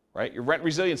 Right? Your rent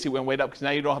resiliency went way up because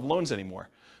now you don't have loans anymore.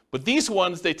 But these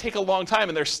ones, they take a long time,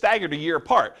 and they're staggered a year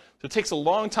apart. So it takes a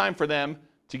long time for them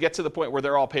to get to the point where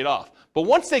they're all paid off. But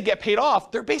once they get paid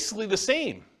off, they're basically the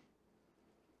same.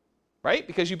 right?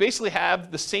 Because you basically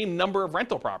have the same number of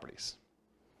rental properties.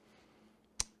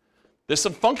 There's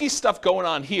some funky stuff going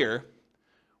on here.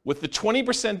 With the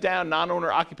 20% down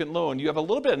non-owner occupant loan, you have a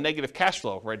little bit of negative cash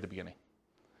flow right at the beginning.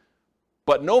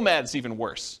 But Nomad's even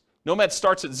worse. Nomad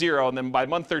starts at 0, and then by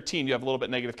month 13, you have a little bit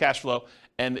negative cash flow,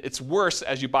 and it's worse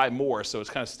as you buy more, so it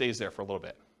kind of stays there for a little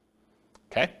bit.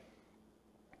 Okay?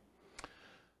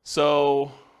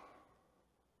 So,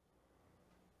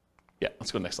 yeah,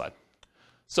 let's go to the next slide.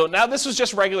 So now this was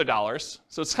just regular dollars,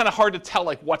 so it's kind of hard to tell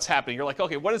like what's happening. You're like,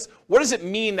 okay, what does it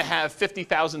mean to have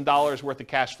 $50,000 worth of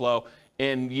cash flow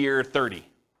in year 30?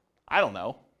 I don't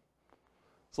know.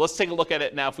 So let's take a look at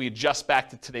it now if we adjust back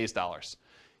to today's dollars.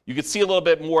 You could see a little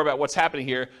bit more about what's happening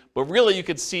here, but really you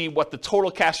could see what the total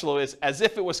cash flow is as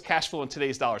if it was cash flow in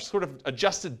today's dollars, sort of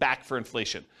adjusted back for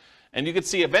inflation. And you can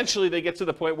see eventually they get to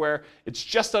the point where it's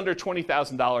just under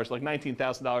 $20,000, like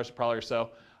 $19,000 probably or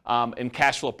so, in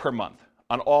cash flow per month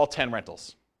on all 10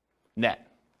 rentals, net.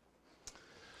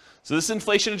 So this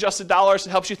inflation adjusted dollars.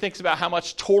 It helps you think about how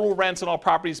much total rents on all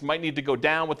properties might need to go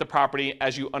down with the property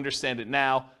as you understand it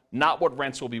now, not what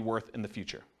rents will be worth in the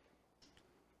future.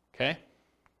 Okay?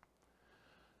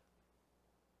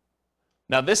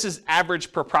 Now this is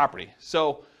average per property.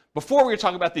 So before we were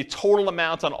talking about the total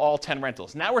amount on all 10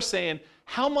 rentals. Now we're saying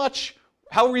how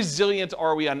resilient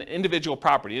are we on an individual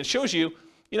property? It shows you,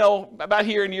 about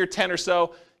here in year 10 or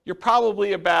so, you're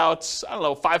probably about,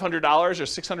 $500 or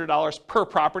 $600 per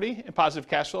property in positive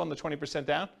cash flow on the 20%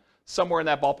 down, somewhere in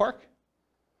that ballpark.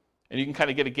 And you can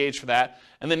kind of get a gauge for that.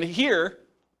 And then here,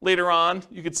 later on,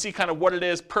 you can see kind of what it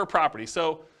is per property.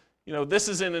 So, this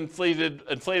is in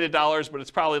inflated dollars, but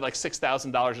it's probably like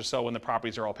 $6,000 or so when the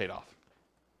properties are all paid off.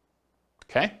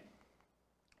 Okay?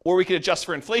 Or we could adjust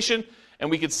for inflation, and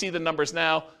we could see the numbers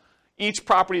now. Each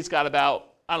property's got about,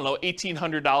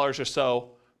 $1,800 or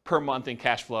so per month in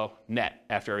cash flow net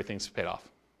after everything's paid off.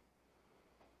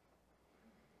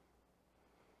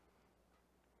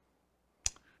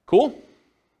 Cool?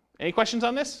 Any questions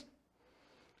on this?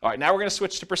 All right, now we're going to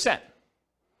switch to percent.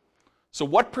 So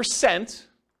what percent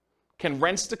can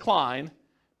rents decline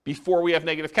before we have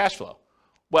negative cash flow?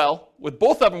 Well, with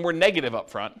both of them, we're negative up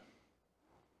front,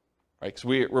 right? Because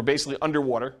we're basically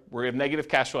underwater. We have negative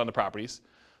cash flow on the properties.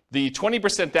 The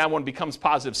 20% down one becomes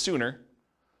positive sooner.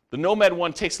 The Nomad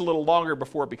one takes a little longer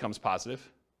before it becomes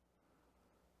positive.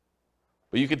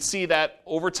 But you can see that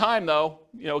over time, though,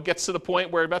 it gets to the point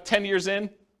where about 10 years in,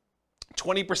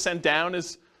 20% down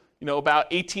is, about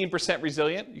 18%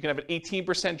 resilient. You can have an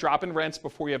 18% drop in rents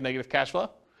before you have negative cash flow.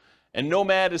 And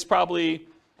Nomad is probably,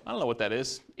 I don't know what that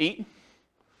is, 8,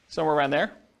 somewhere around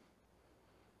there.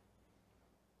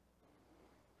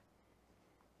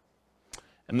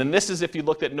 And then this is if you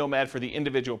looked at Nomad for the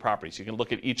individual properties. You can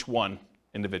look at each one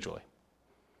individually.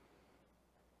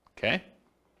 Okay?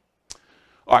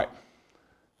 All right.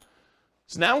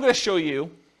 So now I'm going to show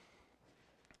you,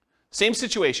 same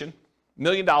situation, $1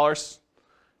 million.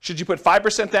 Should you put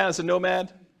 5% down as a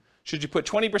Nomad? Should you put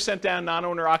 20% down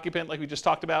non-owner occupant like we just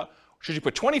talked about? Should you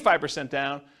put 25%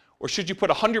 down? Or should you put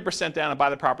 100% down and buy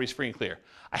the properties free and clear?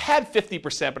 I had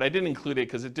 50%, but I didn't include it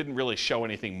because it didn't really show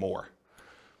anything more.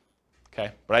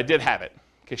 Okay? But I did have it,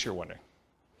 in case you're wondering.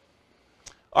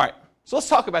 All right. So let's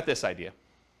talk about this idea.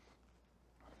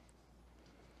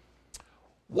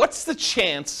 What's the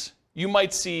chance you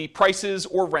might see prices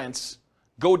or rents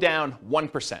go down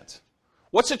 1%?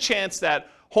 What's the chance that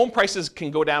home prices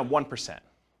can go down 1%?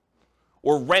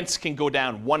 Or rents can go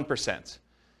down 1%?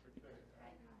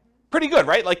 Pretty good,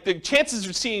 right? Like the chances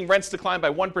of seeing rents decline by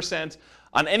 1%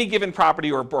 on any given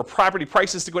property or property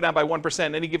prices to go down by 1%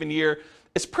 in any given year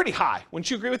is pretty high. Wouldn't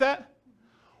you agree with that?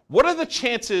 What are the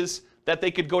chances that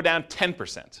they could go down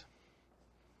 10%?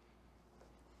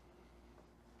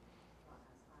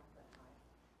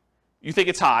 You think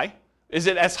it's high? Is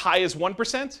it as high as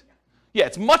 1%? Yeah,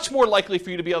 it's much more likely for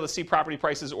you to be able to see property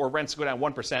prices or rents go down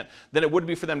 1% than it would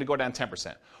be for them to go down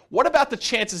 10%. What about the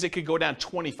chances it could go down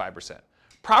 25%?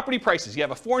 Property prices, you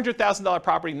have a $400,000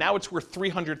 property, now it's worth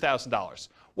 $300,000.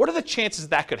 What are the chances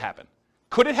that could happen?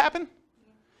 Could it happen?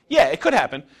 Yeah, it could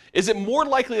happen. Is it more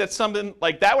likely that something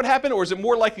like that would happen, or is it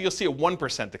more likely you'll see a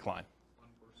 1% decline?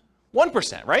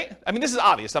 1%, right? I mean, this is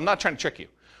obvious. I'm not trying to trick you.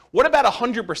 What about a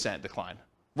 100% decline?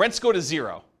 Rents go to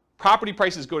 0. Property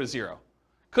prices go to 0.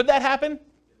 Could that happen?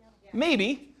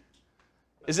 Maybe.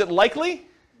 Is it likely?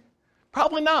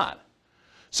 Probably not.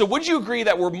 So would you agree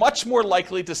that we're much more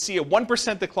likely to see a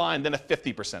 1% decline than a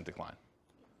 50% decline?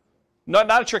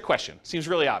 Not a trick question. Seems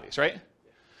really obvious, right?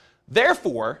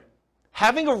 Therefore,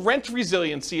 having a rent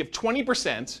resiliency of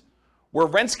 20%, where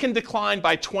rents can decline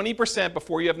by 20%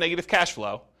 before you have negative cash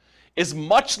flow, is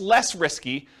much less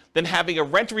risky than having a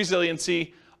rent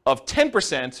resiliency of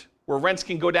 10%, where rents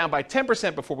can go down by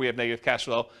 10% before we have negative cash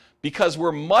flow, because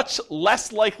we're much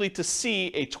less likely to see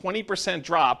a 20%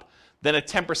 drop than a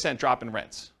 10% drop in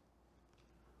rents.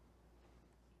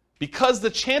 Because the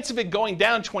chance of it going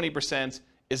down 20%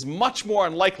 is much more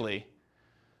unlikely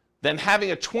than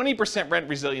having a 20% rent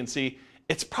resiliency,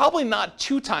 it's probably not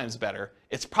 2 times better.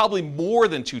 It's probably more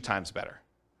than 2 times better.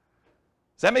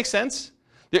 Does that make sense?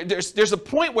 There's a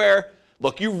point where,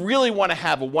 look, you really want to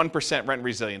have a 1% rent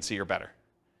resiliency or better.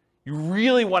 You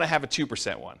really want to have a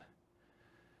 2% one.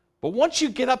 But once you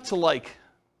get up to like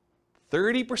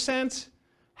 30%,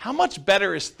 how much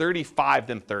better is 35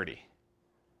 than 30?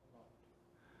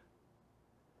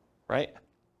 Right?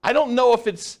 I don't know if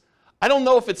it's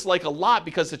like a lot,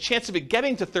 because the chance of it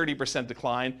getting to 30%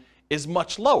 decline is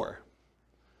much lower.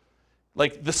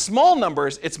 Like the small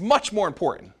numbers, it's much more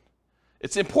important.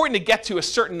 It's important to get to a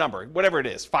certain number, whatever it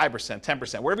is, 5%,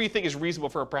 10%, whatever you think is reasonable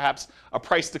for perhaps a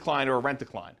price decline or a rent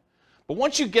decline. But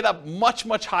once you get up much,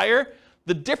 much higher,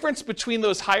 the difference between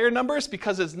those higher numbers,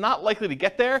 because it's not likely to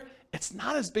get there, it's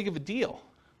not as big of a deal.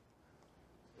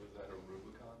 Was that a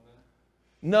Rubicon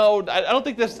then? No, I don't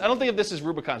think of this as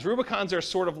Rubicons. Rubicons are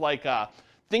sort of like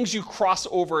things you cross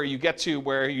over, you get to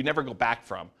where you never go back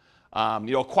from.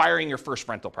 Acquiring your first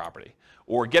rental property,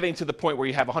 or getting to the point where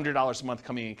you have $100 a month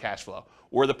coming in cash flow,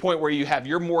 or the point where you have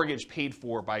your mortgage paid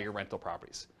for by your rental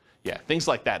properties. Yeah, things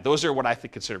like that. Those are what I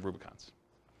think considered Rubicons.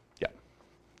 Yeah.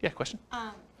 Yeah, question?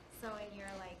 So in your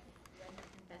rent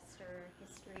investor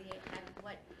history,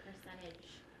 what percentage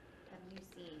have you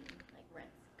seen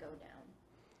rents go down?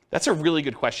 That's a really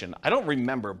good question. I don't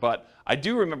remember, but I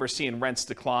do remember seeing rents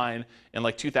decline in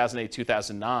 2008,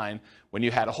 2009, when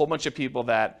you had a whole bunch of people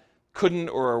that couldn't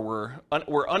or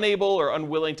were unable or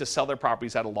unwilling to sell their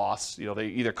properties at a loss. They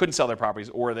either couldn't sell their properties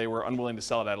or they were unwilling to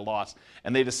sell it at a loss,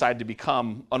 and they decided to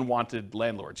become unwanted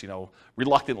landlords,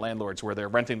 reluctant landlords where they're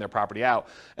renting their property out.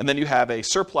 And then you have a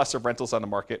surplus of rentals on the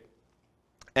market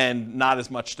and not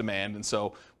as much demand. And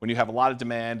so when you have a lot of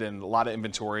demand and a lot of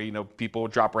inventory, people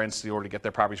drop rents in order to get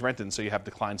their properties rented, and so you have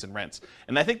declines in rents.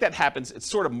 And I think that happens, it's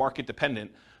sort of market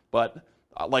dependent, but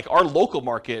our local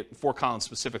market, Fort Collins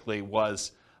specifically,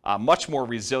 was much more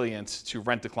resilient to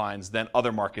rent declines than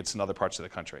other markets in other parts of the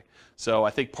country. So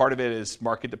I think part of it is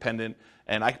market dependent,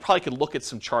 and I probably could look at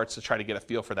some charts to try to get a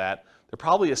feel for that. There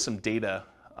probably is some data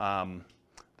that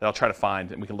I'll try to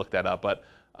find, and we can look that up. But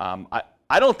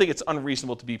I don't think it's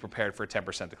unreasonable to be prepared for a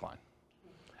 10% decline.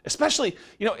 Especially,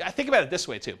 I think about it this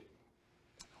way too.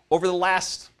 Over the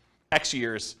last X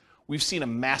years, we've seen a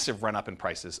massive run up in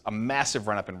prices, a massive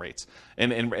run up in rates,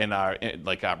 in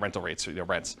rental rates,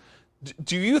 rents.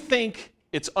 Do you think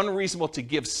it's unreasonable to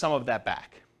give some of that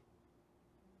back?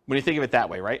 When you think of it that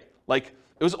way, right? It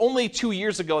was only 2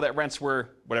 years ago that rents were,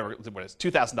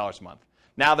 $2,000 a month.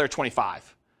 Now they're $25.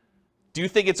 Do you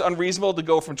think it's unreasonable to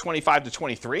go from $25 to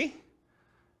 $23?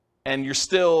 And you're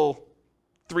still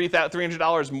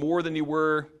 $300 more than you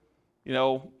were,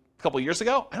 a couple of years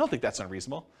ago? I don't think that's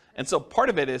unreasonable. And so part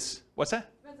of it is, what's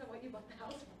that? Depends on what you bought the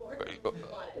house for.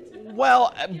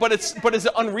 Well, but is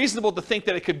it unreasonable to think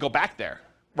that it could go back there?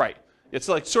 Right. It's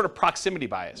sort of proximity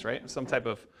bias, right? Some type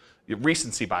of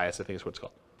recency bias, I think is what it's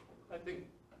called. I think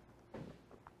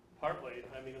partly,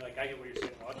 I get what you're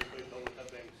saying logically, but with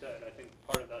that being said, I think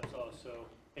part of that's also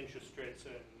interest rates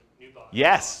and new bonds.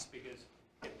 Yes. Because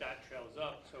if that trails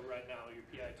up, so right now your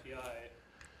PITI,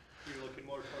 you're looking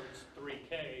more towards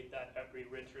 3K that every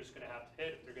renter is going to have to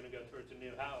hit if they're going to go towards a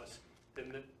new house,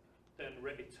 then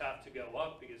rates have to go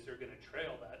up because they're going to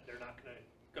trail that. They're not going to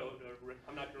go to,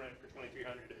 I'm not going to rent for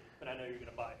 $2,300, but I know you're going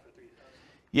to buy it for $3,000.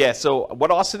 Yeah, so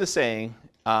what Austin is saying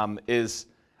is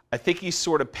I think he's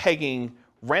sort of pegging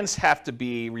rents have to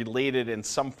be related in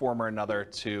some form or another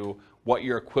to what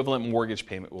your equivalent mortgage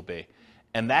payment will be.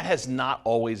 And that has not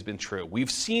always been true.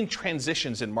 We've seen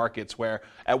transitions in markets where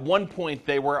at one point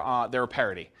they were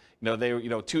parity. It was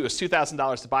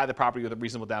 $2,000 to buy the property with a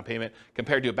reasonable down payment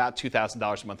compared to about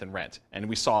 $2,000 a month in rent. And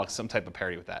we saw some type of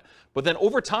parity with that. But then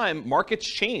over time, markets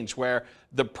changed where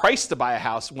the price to buy a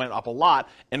house went up a lot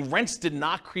and rents did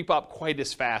not creep up quite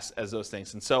as fast as those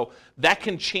things. And so that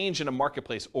can change in a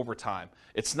marketplace over time.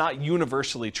 It's not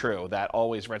universally true that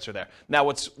always rents are there. Now,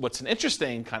 what's an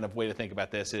interesting kind of way to think about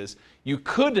this is you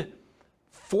could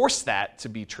force that to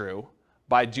be true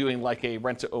by doing like a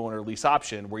rent-to-own or lease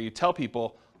option where you tell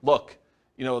people, look,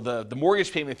 the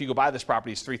mortgage payment if you go buy this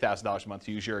property is $3,000 a month,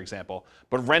 to use your example,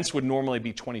 but rents would normally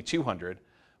be $2,200.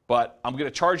 But I'm going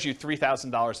to charge you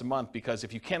 $3,000 a month because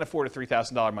if you can't afford a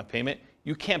 $3,000 a month payment,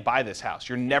 you can't buy this house.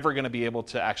 You're never going to be able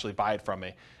to actually buy it from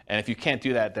me. And if you can't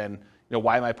do that, then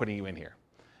why am I putting you in here?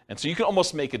 And so you can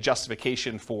almost make a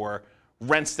justification for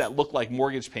rents that look like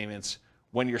mortgage payments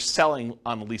when you're selling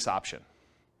on the lease option.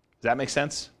 Does that make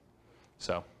sense?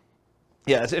 So,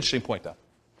 yeah, that's an interesting point, though.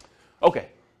 Okay.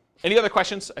 Any other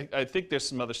questions? I think there's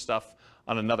some other stuff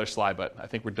on another slide, but I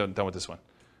think we're done with this one.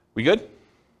 We good?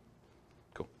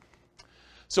 Cool.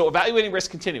 So evaluating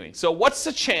risk continuing. So what's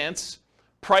the chance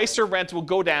price or rent will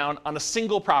go down on a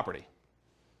single property?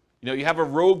 You know, you have a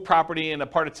rogue property in a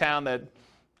part of town that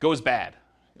goes bad,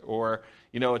 or,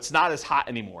 you know, it's not as hot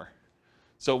anymore.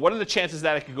 So what are the chances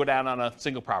that it could go down on a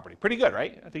single property? Pretty good,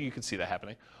 right? I think you can see that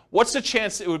happening. What's the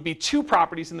chance it would be two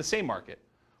properties in the same market?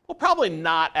 Well, probably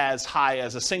not as high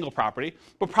as a single property,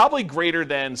 but probably greater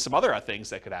than some other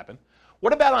things that could happen.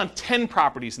 What about on 10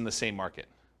 properties in the same market?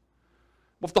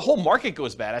 Well, if the whole market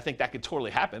goes bad, I think that could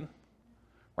totally happen,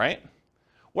 right?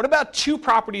 What about two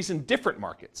properties in different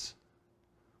markets?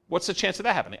 What's the chance of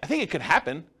that happening? I think it could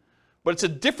happen, but it's a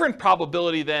different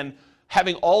probability than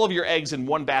having all of your eggs in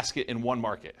one basket in one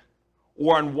market,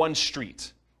 or on one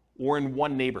street, or in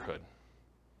one neighborhood.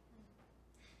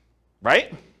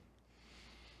 Right?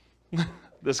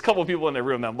 There's a couple of people in the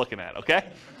room that I'm looking at, okay?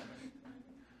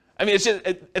 I mean,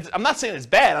 I'm not saying it's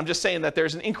bad, I'm just saying that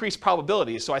there's an increased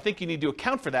probability, so I think you need to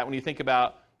account for that when you think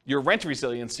about your rent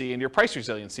resiliency and your price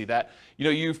resiliency, that, you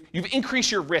know, you've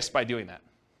increased your risk by doing that.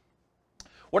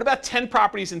 What about 10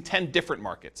 properties in 10 different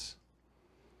markets?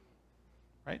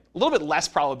 Right? A little bit less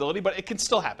probability, but it can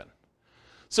still happen.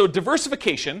 So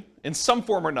diversification in some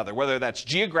form or another, whether that's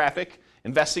geographic,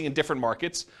 investing in different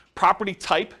markets, property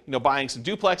type, you know, buying some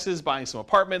duplexes, buying some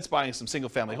apartments, buying some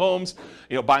single-family homes,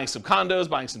 you know, buying some condos,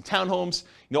 buying some townhomes,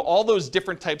 you know, all those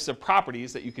different types of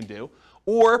properties that you can do,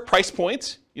 or price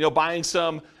points, you know, buying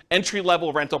some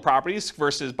entry-level rental properties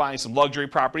versus buying some luxury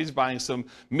properties, buying some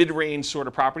mid-range sort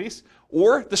of properties,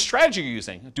 or the strategy you're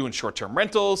using. I'm doing short-term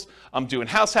rentals, I'm doing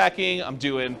house hacking, I'm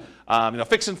doing you know,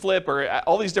 fix and flip, or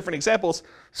all these different examples.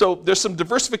 So there's some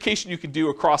diversification you can do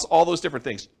across all those different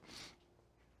things.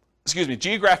 Excuse me,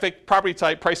 geographic, property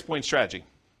type, price point, strategy.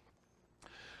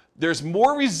 There's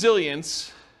more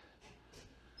resilience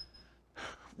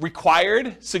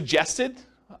required, suggested,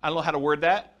 I don't know how to word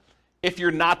that, if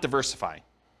you're not diversifying,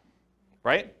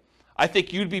 right? I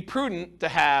think you'd be prudent to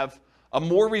have a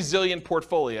more resilient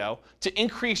portfolio to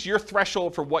increase your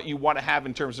threshold for what you want to have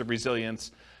in terms of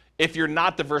resilience if you're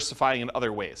not diversifying in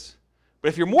other ways. But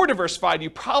if you're more diversified,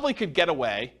 you probably could get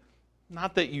away,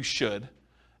 not that you should,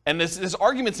 and there's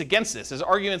arguments against this. There's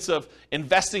arguments of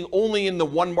investing only in the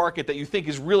one market that you think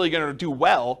is really going to do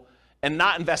well and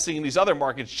not investing in these other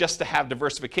markets just to have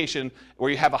diversification where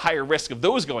you have a higher risk of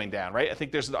those going down, right? I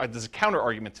think there's a counter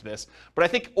argument to this. But I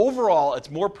think overall,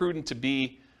 it's more prudent to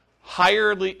be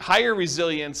higher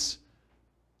resilience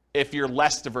if you're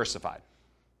less diversified.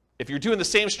 If you're doing the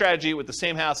same strategy with the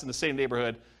same house in the same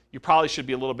neighborhood, you probably should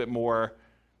be a little bit more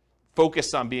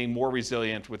focused on being more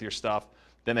resilient with your stuff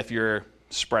than if you're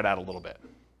spread out a little bit,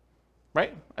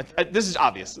 right? This is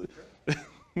obvious.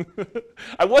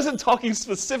 I wasn't talking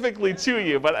specifically to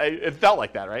you, but it felt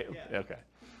like that, right? Yeah. Okay.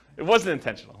 It wasn't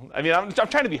intentional. I mean, I'm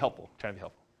trying to be helpful.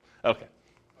 Okay.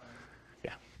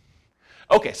 Yeah.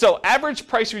 Okay, so average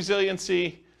price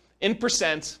resiliency in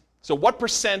percent. So what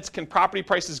percent can property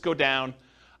prices go down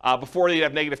before you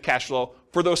have negative cash flow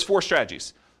for those four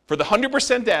strategies? For the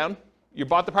 100% down, you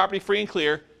bought the property free and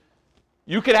clear,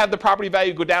 you could have the property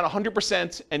value go down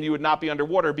 100% and you would not be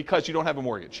underwater because you don't have a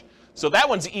mortgage. So that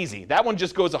one's easy. That one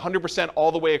just goes 100%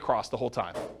 all the way across the whole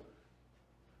time.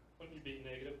 Wouldn't you be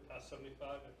negative past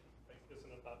 75 if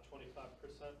isn't about 25%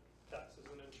 taxes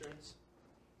and insurance?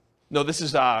 No, this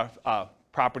is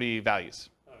property values.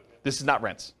 Okay. This is not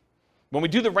rents. When we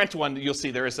do the rent one, you'll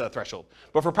see there is a threshold.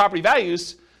 But for property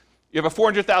values, you have a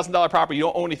 $400,000 property, you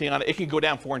don't own anything on it, it can go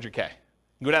down 400K. It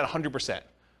can go down 100%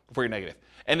 before you're negative.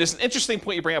 And there's an interesting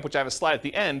point you bring up, which I have a slide at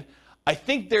the end. I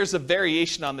think there's a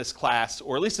variation on this class,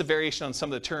 or at least a variation on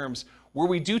some of the terms, where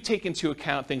we do take into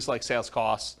account things like sales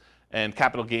costs and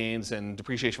capital gains and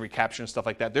depreciation recapture and stuff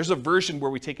like that. There's a version where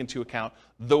we take into account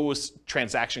those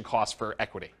transaction costs for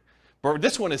equity. But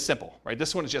this one is simple, right?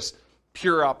 This one is just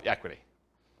pure up equity,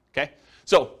 okay?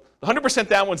 So the 100%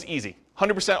 down one's easy.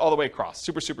 100% all the way across.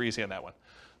 Super, super easy on that one.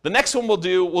 The next one we'll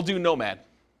do Nomad.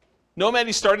 Nomad,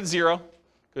 you start at 0,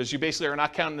 because you basically are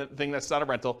not counting the thing that's not a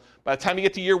rental. By the time you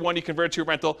get to year 1, you convert it to a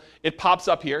rental. It pops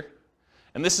up here.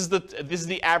 And this is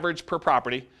the average per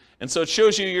property. And so it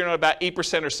shows you you're at about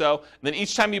 8% or so. And then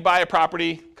each time you buy a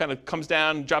property, kind of comes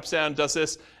down, drops down, does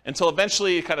this, until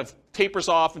eventually it kind of tapers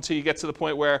off until you get to the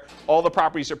point where all the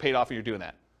properties are paid off and you're doing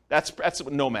that. That's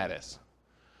what Nomad is.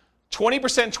 20%,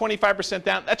 25%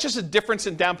 down, that's just a difference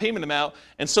in down payment amount.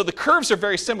 And so the curves are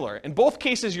very similar. In both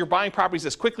cases, you're buying properties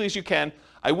as quickly as you can.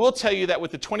 I will tell you that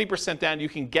with the 20% down, you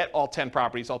can get all 10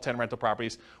 properties, all 10 rental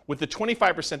properties. With the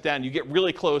 25% down, you get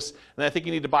really close, and I think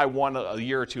you need to buy one a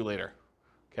year or two later.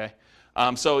 Okay?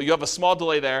 So you have a small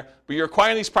delay there, but you're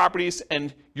acquiring these properties,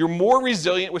 and you're more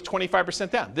resilient with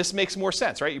 25% down. This makes more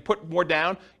sense, right? You put more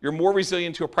down, you're more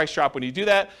resilient to a price drop when you do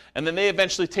that, and then they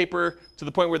eventually taper to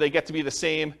the point where they get to be the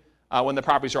same when the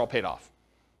properties are all paid off.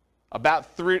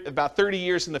 About 30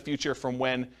 years in the future from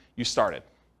when you started.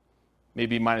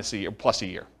 Maybe minus a year, plus a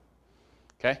year.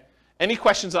 Okay? Any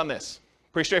questions on this?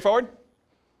 Pretty straightforward?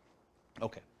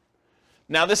 Okay.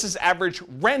 Now this is average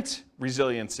rent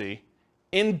resiliency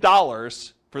in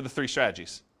dollars for the three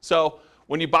strategies. So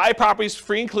when you buy properties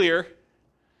free and clear,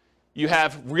 you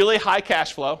have really high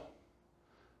cash flow,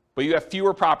 but you have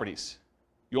fewer properties.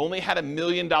 You only had $1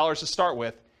 million to start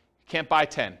with. You can't buy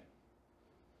 10. You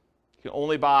can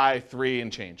only buy 3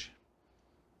 and change.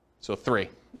 So 3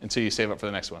 until you save up for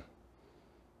the next one.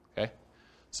 Okay?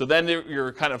 So then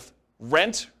your kind of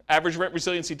average rent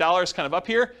resiliency dollars kind of up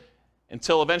here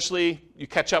until eventually you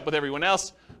catch up with everyone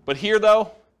else. But here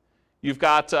though, you've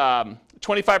got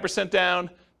 25% down,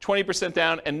 20%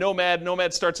 down, and Nomad.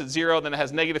 Nomad starts at 0, then it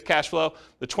has negative cash flow.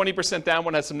 The 20% down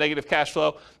one has some negative cash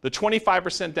flow. The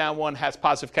 25% down one has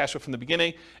positive cash flow from the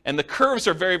beginning. And the curves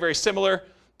are very, very similar.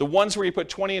 The ones where you put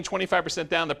 20 and 25%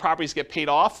 down, the properties get paid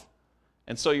off.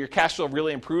 And so your cash flow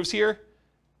really improves here.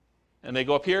 And they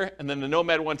go up here. And then the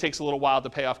Nomad one takes a little while to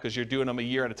pay off because you're doing them a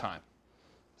year at a time.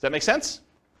 Does that make sense?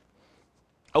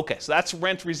 Okay, so that's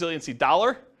rent resiliency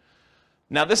dollar.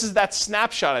 Now this is that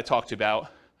snapshot I talked about.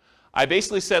 I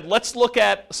basically said, let's look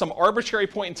at some arbitrary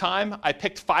point in time. I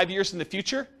picked 5 years in the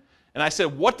future. And I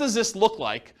said, what does this look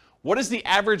like? What is the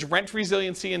average rent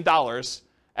resiliency in dollars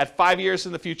at 5 years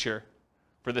in the future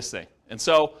for this thing? And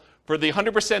so for the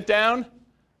 100% down,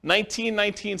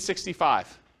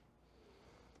 1965.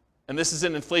 And this is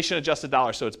an inflation adjusted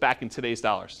dollar, so it's back in today's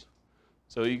dollars.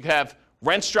 So you have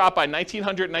rents drop by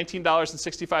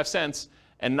 $1,919.65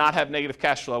 and not have negative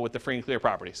cash flow with the free and clear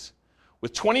properties.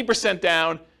 With 20%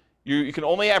 down, you can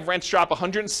only have rents drop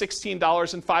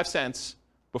 $116.05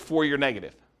 before you're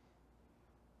negative.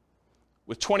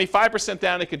 With 25%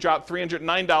 down, it could drop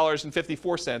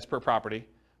 $309.54 per property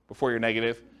before you're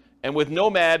negative. And with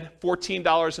Nomad,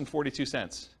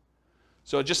 $14.42.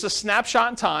 So just a snapshot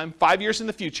in time, 5 years in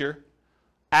the future,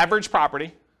 average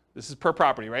property, this is per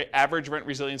property, right? Average rent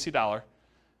resiliency dollar.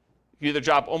 You either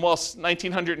drop almost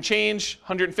 $1,900 and change,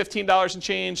 $115 and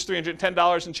change,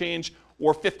 $310 and change,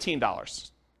 or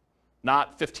 $15.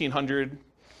 Not $1,500,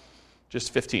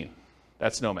 just 15.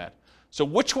 That's Nomad. So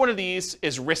which one of these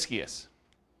is riskiest?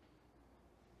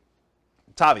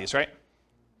 It's obvious, right?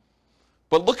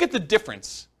 But look at the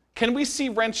difference. Can we see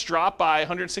rents drop by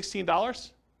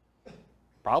 $116?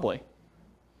 Probably.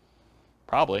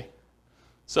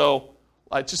 So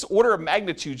just order of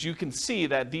magnitude, you can see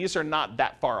that these are not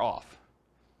that far off.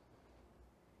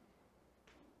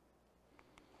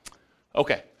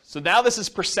 Okay, so now this is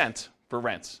percent for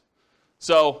rents.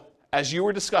 So as you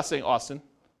were discussing, Austin,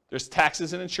 there's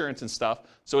taxes and insurance and stuff,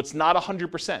 so it's not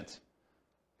 100%.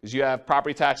 Because you have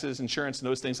property taxes, insurance, and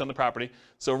those things on the property.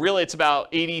 So really it's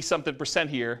about 80-something%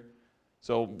 here.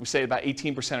 So we say about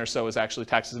 18% or so is actually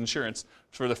taxes and insurance.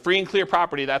 For the free and clear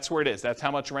property, that's where it is. That's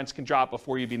how much rents can drop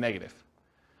before you'd be negative.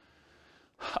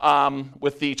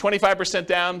 With the 25%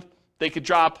 down, they could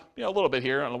drop a little bit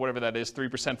here, I don't know, whatever that is,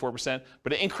 3%, 4%,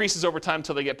 but it increases over time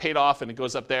until they get paid off and it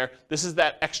goes up there. This is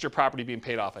that extra property being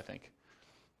paid off, I think.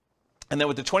 And then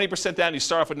with the 20% down, you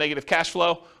start off with negative cash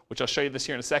flow, which I'll show you this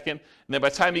here in a second. And then by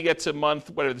the time you get to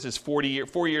month, whatever this is, 4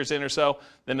 years in or so,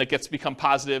 then it gets to become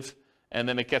positive. And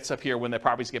then it gets up here when the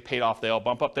properties get paid off, they all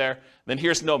bump up there. Then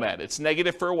here's Nomad. It's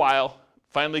negative for a while,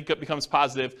 finally becomes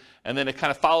positive, and then it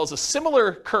kind of follows a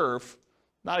similar curve,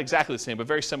 not exactly the same, but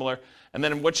very similar. And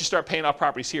then once you start paying off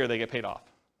properties here, they get paid off.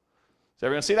 Does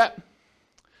everyone see that?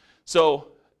 So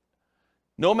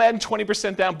Nomad and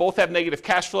 20% down both have negative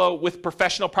cash flow with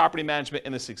professional property management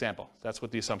in this example. That's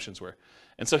what the assumptions were.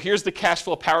 And so here's the cash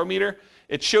flow power meter.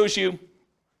 It shows you,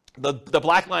 the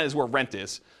black line is where rent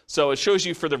is. So it shows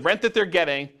you for the rent that they're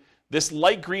getting, this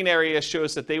light green area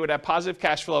shows that they would have positive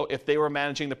cash flow if they were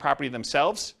managing the property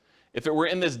themselves. If it were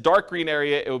in this dark green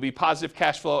area, it would be positive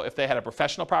cash flow if they had a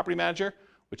professional property manager,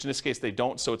 which in this case they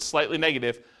don't, so it's slightly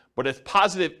negative, but it's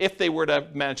positive if they were to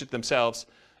manage it themselves.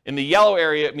 In the yellow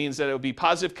area, it means that it would be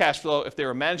positive cash flow if they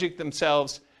were managing it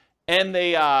themselves and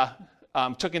they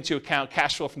took into account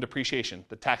cash flow from depreciation,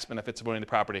 the tax benefits of owning the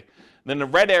property. And then the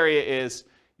red area is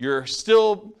you're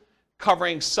still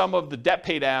covering some of the debt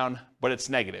pay down, but it's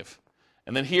negative.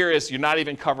 And then here is you're not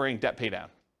even covering debt pay down.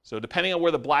 So depending on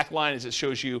where the black line is, it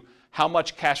shows you how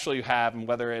much cash flow you have and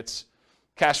whether it's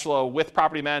cash flow with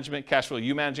property management, cash flow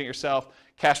you managing it yourself,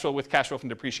 cash flow with cash flow from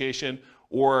depreciation,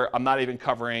 or I'm not even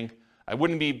covering, I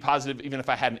wouldn't be positive even if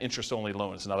I had an interest-only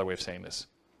loan is another way of saying this,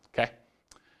 okay?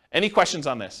 Any questions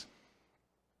on this?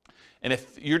 And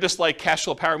if you're just like cash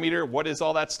flow power meter, what is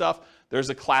all that stuff? There's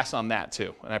a class on that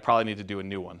too, and I probably need to do a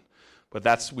new one.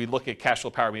 But we look at cash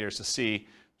flow power meters to see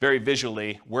very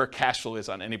visually where cash flow is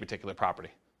on any particular property.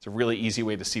 It's a really easy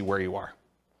way to see where you are.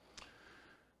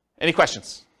 Any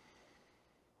questions?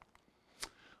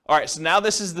 All right, so now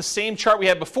this is the same chart we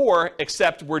had before,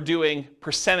 except we're doing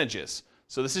percentages.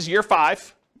 So this is year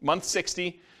 5, month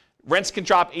 60. Rents can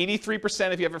drop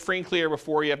 83% if you have a free and clear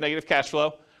before you have negative cash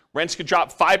flow. Rents could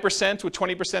drop 5% with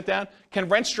 20% down. Can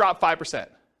rents drop 5%?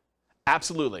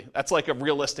 Absolutely. That's like a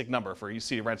realistic number for you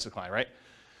see rents decline, right?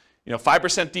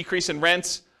 5% decrease in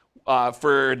rents.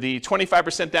 For the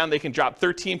 25% down, they can drop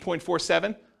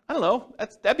 13.47. I don't know.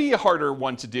 That'd be a harder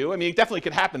one to do. I mean, it definitely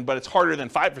could happen, but it's harder than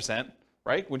 5%,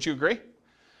 right? Wouldn't you agree?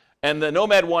 And the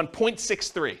Nomad one,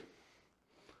 0.63.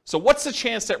 So what's the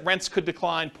chance that rents could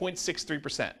decline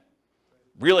 0.63%?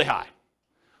 Really high.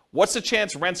 What's the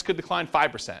chance rents could decline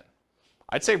 5%?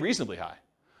 I'd say reasonably high.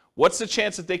 What's the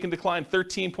chance that they can decline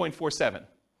 13.47?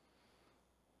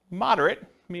 Moderate.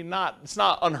 I mean, it's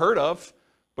not unheard of,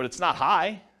 but it's not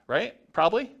high, right?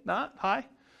 Probably not high.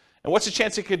 And what's the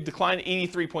chance it could decline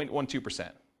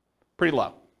 83.12%? Pretty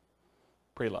low.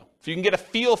 Pretty low. So you can get a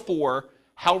feel for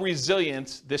how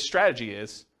resilient this strategy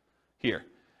is here.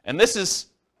 And this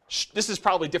is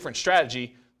probably different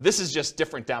strategy. This is just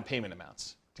different down payment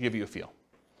amounts to give you a feel.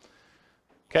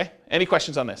 Okay? Any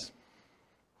questions on this?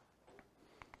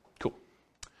 Cool.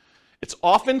 It's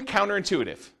often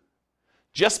counterintuitive.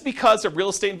 Just because a real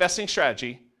estate investing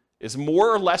strategy is more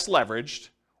or less leveraged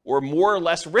or more or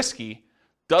less risky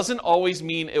doesn't always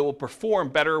mean it will perform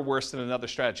better or worse than another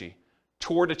strategy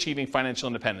toward achieving financial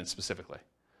independence specifically.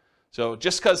 So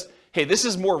just because, hey, this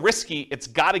is more risky, it's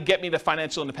got to get me to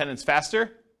financial independence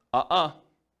faster?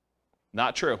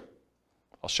 Not true.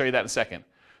 I'll show you that in a second.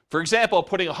 For example,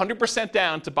 putting 100%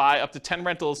 down to buy up to 10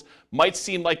 rentals might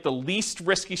seem like the least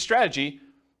risky strategy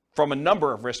from a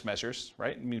number of risk measures,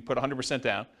 right? I mean, put 100%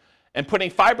 down. And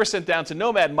putting 5% down to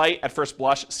Nomad might, at first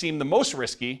blush, seem the most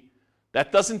risky.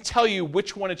 That doesn't tell you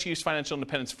which one achieves financial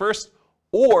independence first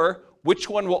or which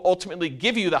one will ultimately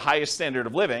give you the highest standard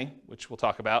of living, which we'll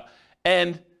talk about.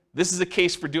 And this is a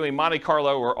case for doing Monte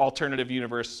Carlo or alternative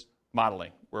universe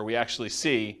modeling, where we actually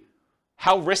see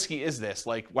how risky is this?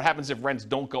 Like, what happens if rents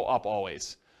don't go up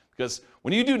always? Because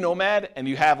when you do Nomad and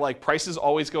you have like prices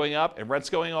always going up and rents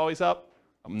going always up,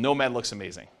 Nomad looks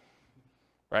amazing,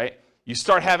 right? You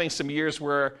start having some years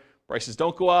where prices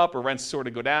don't go up or rents sort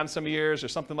of go down some years or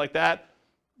something like that.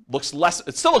 It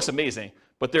still looks amazing,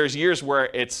 but there's years where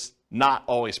it's not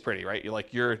always pretty, right?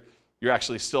 You're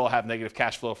actually still have negative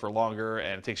cash flow for longer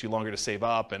and it takes you longer to save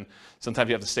up and sometimes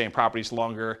you have to stay in properties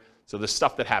longer. So there's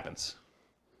stuff that happens.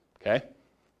 Okay?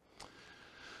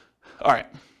 All right.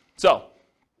 So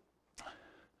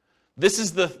this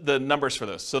is the numbers for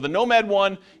those. So the Nomad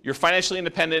one, you're financially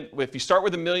independent. If you start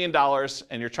with $1 million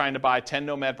and you're trying to buy 10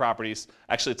 Nomad properties,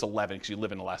 actually it's 11 because you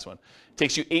live in the last one. It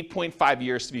takes you 8.5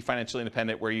 years to be financially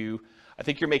independent where I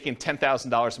think you're making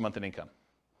 $10,000 a month in income.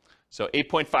 So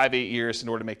 8.58 years in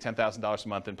order to make $10,000 a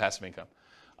month in passive income.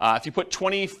 If you put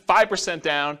 25%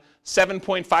 down,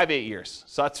 7.58 years.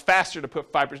 So that's faster to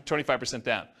put 25%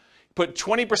 down. Put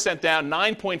 20% down,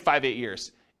 9.58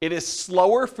 years. It is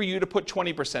slower for you to put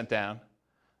 20% down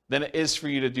than it is for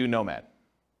you to do Nomad.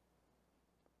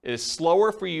 It is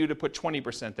slower for you to put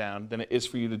 20% down than it is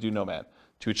for you to do Nomad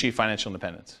to achieve financial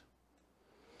independence.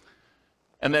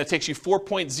 And then it takes you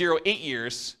 4.08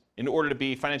 years in order to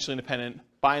be financially independent,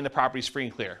 buying the properties free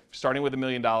and clear. Starting with $1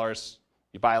 million,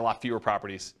 you buy a lot fewer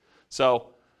properties. So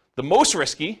the most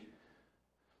risky,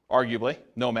 arguably,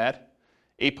 Nomad,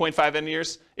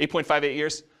 8.58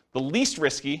 years. The least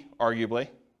risky, arguably,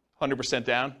 100%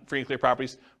 down, free and clear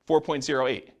properties,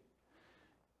 4.08.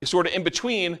 It's sort of in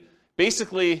between.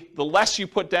 Basically, the less you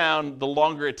put down, the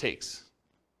longer it takes.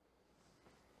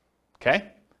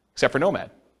 Okay? Except for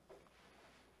Nomad.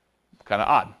 Kind of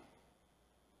odd.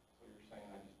 So you're saying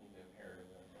I just need to inherit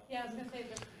it? Yeah, I was going to say,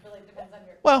 this really depends on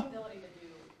your Well, ability to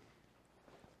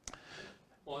do.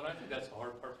 Well, and I think that's the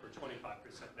hard part for 25%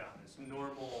 down, is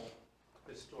normal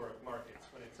historic markets,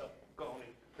 when it's up, only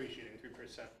appreciating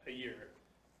 3% a year,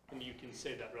 and you can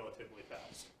say that relatively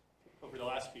fast. Over the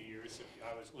last few years, if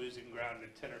I was losing ground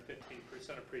at 10 or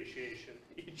 15% appreciation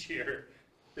each year,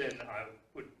 then I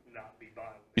would not be buying.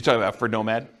 You're talking about for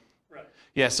Nomad? Right.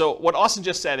 Yeah, so what Austin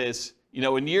just said is You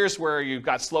know, in years where you've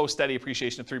got slow, steady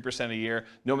appreciation of 3% a year,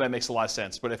 nomad makes a lot of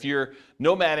sense. But if you're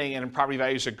nomading and property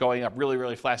values are going up really,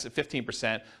 really fast at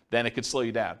 15%, then it could slow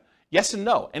you down. Yes and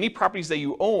no. Any properties that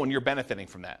you own, you're benefiting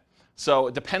from that. So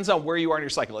it depends on where you are in your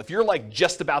cycle. If you're like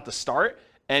just about to start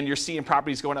and you're seeing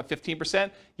properties going up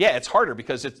 15%, yeah, it's harder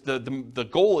because it's the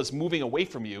goal is moving away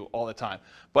from you all the time.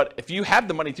 But if you have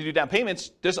the money to do down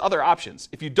payments, there's other options.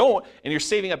 If you don't and you're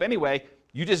saving up anyway,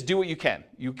 you just do what you can.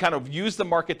 You kind of use the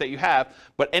market that you have,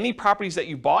 but any properties that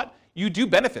you bought, you do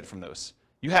benefit from those.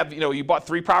 You have, you bought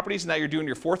 3 properties, and now you're doing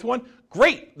your 4th one.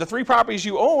 Great. The 3 properties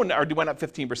you own went up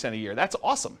 15% a year. That's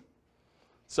awesome.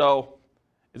 So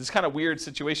it's kind of weird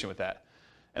situation with that.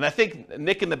 And I think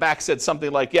Nick in the back said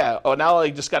something like, yeah, oh, now I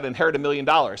just got to inherit $1 million.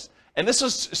 And this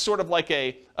was sort of like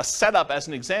a setup as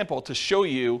an example to show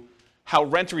you how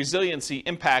rent resiliency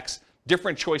impacts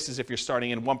different choices if you're starting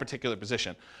in one particular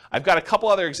position. I've got a couple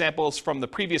other examples from the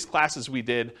previous classes we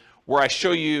did where I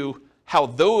show you how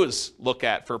those look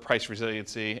at for price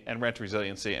resiliency and rent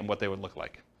resiliency and what they would look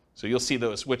like. So you'll see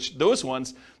those, which those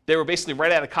ones, they were basically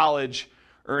right out of college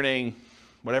earning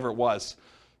whatever it was,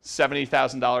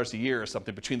 $70,000 a year or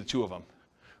something between the two of them,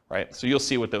 right? So you'll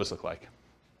see what those look like.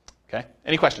 Okay,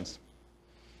 any questions?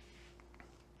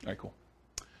 All right, cool.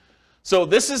 So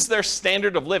this is their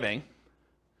standard of living.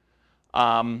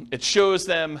 It shows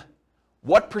them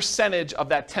what percentage of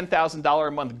that $10,000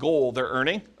 a month goal they're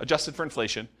earning, adjusted for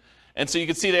inflation. And so you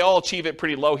can see they all achieve it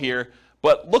pretty low here.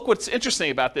 But look, what's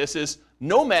interesting about this is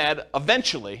Nomad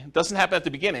eventually, it doesn't happen at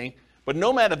the beginning, but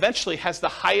Nomad eventually has the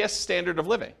highest standard of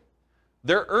living.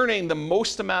 They're earning the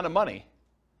most amount of money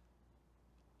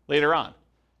later on.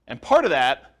 And part of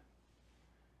that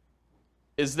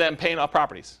is them paying off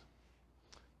properties.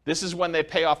 This is when they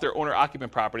pay off their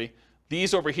owner-occupant property.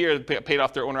 These over here paid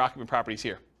off their owner-occupant properties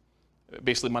here.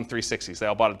 Basically month 360s. They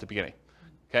all bought it at the beginning.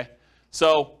 Okay?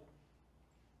 So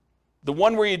the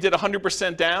one where you did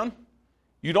 100% down,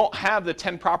 you don't have the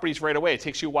 10 properties right away. It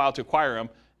takes you a while to acquire them,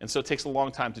 and so it takes a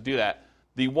long time to do that.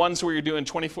 The ones where you're doing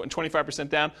 25%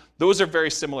 down, those are very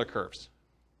similar curves.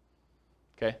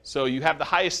 Okay? So you have the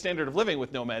highest standard of living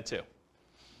with Nomad too,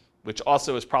 which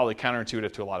also is probably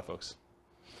counterintuitive to a lot of folks.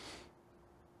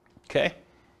 Okay?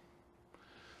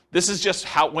 This is just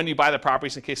how when you buy the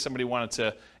properties, in case somebody wanted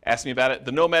to ask me about it.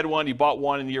 The Nomad one, you bought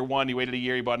one in year 1, you waited a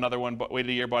year, you bought another one, waited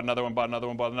a year, bought another one, bought another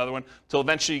one, bought another one, until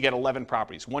eventually you get 11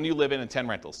 properties. 1 you live in and 10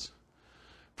 rentals.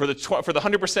 For the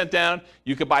 100% down,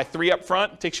 you could buy 3 up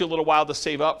front. It takes you a little while to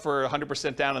save up for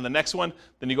 100% down on the next one.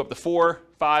 Then you go up to 4,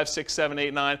 5, 6, 7,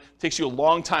 8, 9. It takes you a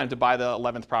long time to buy the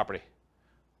 11th property,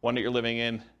 one that you're living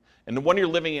in. And the one you're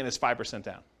living in is 5%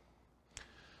 down.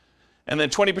 And then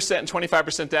 20% and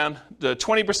 25% down. The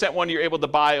 20% one, you're able to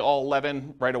buy all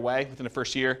 11 right away within the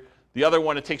first year. The other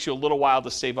one, it takes you a little while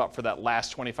to save up for that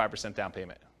last 25% down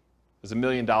payment. Because $1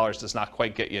 million does not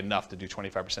quite get you enough to do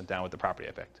 25% down with the property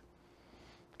I picked.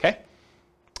 Okay?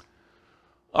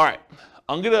 All right.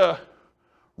 I'm going to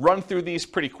run through these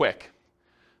pretty quick.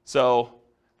 So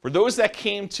for those that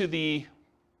came to the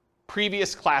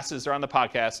previous classes or on the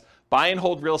podcast, buy and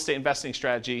hold real estate investing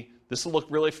strategy, this will look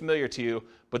really familiar to you,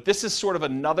 but this is sort of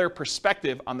another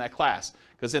perspective on that class.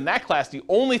 Because in that class, the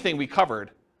only thing we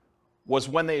covered was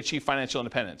when they achieve financial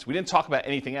independence. We didn't talk about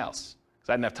anything else because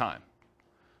I didn't have time.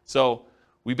 So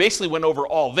we basically went over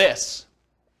all this,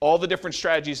 all the different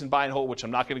strategies in buy and hold, which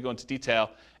I'm not going to go into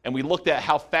detail, and we looked at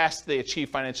how fast they achieve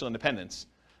financial independence.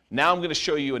 Now I'm going to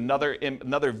show you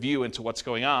another view into what's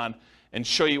going on and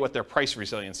show you what their price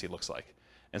resiliency looks like.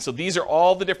 And so these are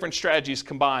all the different strategies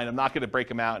combined. I'm not going to break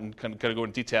them out and kind of go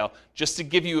into detail, just to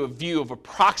give you a view of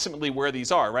approximately where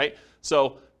these are, right?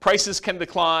 So prices can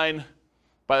decline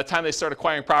by the time they start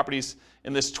acquiring properties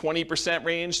in this 20%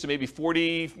 range to maybe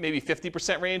 40, maybe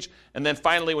 50% range. And then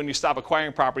finally, when you stop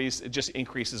acquiring properties, it just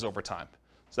increases over time.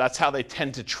 So that's how they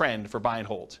tend to trend for buy and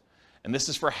hold. And this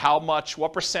is for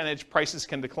what percentage prices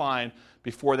can decline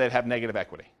before they'd have negative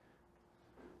equity.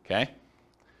 Okay?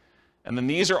 And then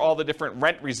these are all the different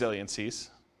rent resiliencies,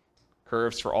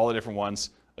 curves for all the different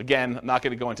ones. Again, I'm not going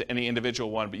to go into any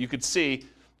individual one, but you could see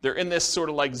they're in this sort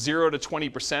of like 0 to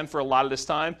 20% for a lot of this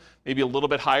time, maybe a little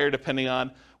bit higher depending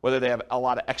on whether they have a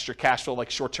lot of extra cash flow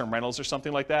like short-term rentals or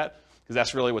something like that, because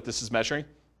that's really what this is measuring.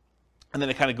 And then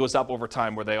it kind of goes up over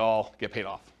time where they all get paid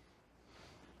off.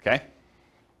 Okay?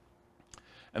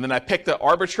 And then I picked an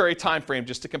arbitrary time frame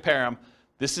just to compare them.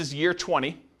 This is year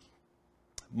 20,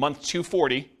 month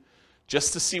 240,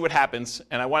 just to see what happens.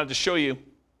 And I wanted to show you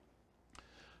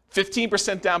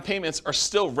 15% down payments are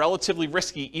still relatively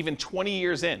risky even 20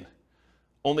 years in.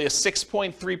 Only a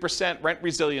 6.3% rent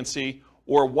resiliency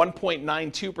or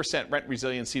 1.92% rent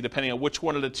resiliency, depending on which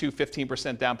one of the two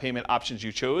 15% down payment options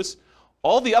you chose.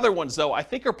 All the other ones, though, I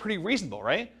think are pretty reasonable,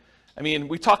 right? I mean,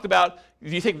 we talked about, do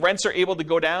you think rents are able to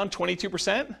go down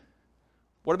 22%?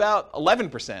 What about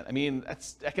 11%? I mean,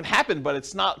 that can happen, but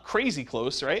it's not crazy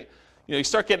close, right? You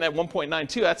start getting at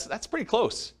 1.92, that's pretty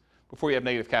close before you have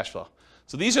negative cash flow.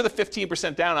 So these are the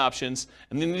 15% down options,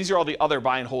 and then these are all the other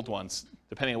buy and hold ones,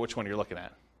 depending on which one you're looking at.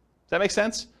 Does that make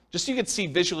sense? Just so you can see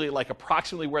visually like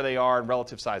approximately where they are in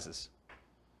relative sizes.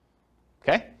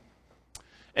 Okay?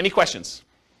 Any questions?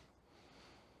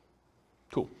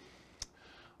 Cool.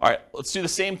 All right, let's do the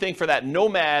same thing for that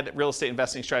Nomad real estate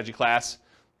investing strategy class.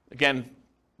 Again,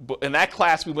 in that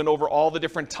class, we went over all the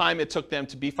different time it took them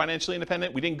to be financially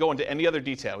independent. We didn't go into any other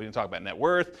detail. We didn't talk about net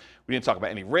worth. We didn't talk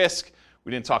about any risk.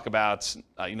 We didn't talk about,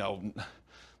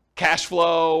 cash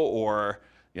flow or,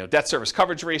 debt service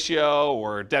coverage ratio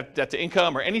or debt to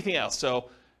income or anything else. So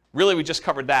really, we just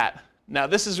covered that. Now,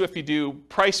 this is if you do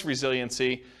price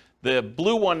resiliency. The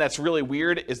blue one that's really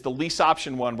weird is the lease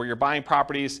option one where you're buying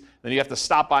properties, then you have to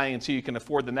stop buying until you can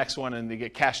afford the next one and they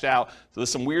get cashed out. So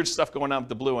there's some weird stuff going on with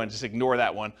the blue one, just ignore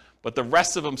that one. But the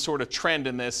rest of them sort of trend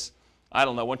in this, I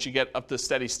don't know, once you get up to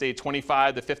steady state,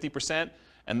 25 to 50%,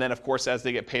 and then of course as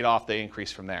they get paid off, they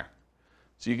increase from there.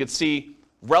 So you can see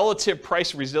relative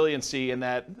price resiliency in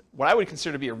that, what I would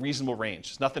consider to be a reasonable range.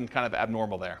 There's nothing kind of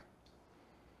abnormal there.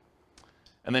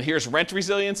 And then here's rent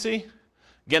resiliency.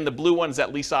 Again, the blue one is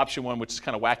that lease option one, which is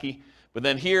kind of wacky. But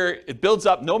then here, it builds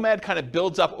up. Nomad kind of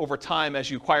builds up over time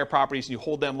as you acquire properties and you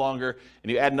hold them longer,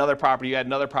 and you add another property,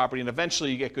 and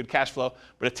eventually you get good cash flow.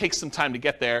 But it takes some time to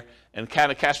get there, and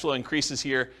kind of cash flow increases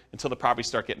here until the properties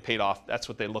start getting paid off. That's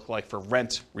what they look like for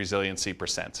rent resiliency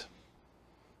percent.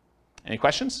 Any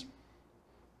questions?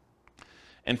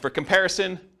 And for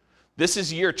comparison, this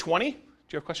is year 20. Do you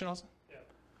have a question, Austin?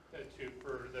 Yeah.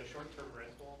 For the short-term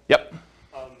rental. Yep.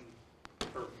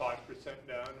 For 5%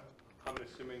 down, I'm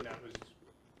assuming that was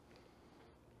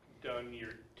done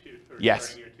year 2 or yes.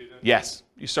 starting year 2 then? Yes.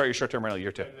 You start your short-term rental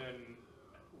year 2. And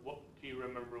then, do you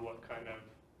remember what kind of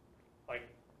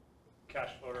cash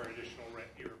flow or additional rent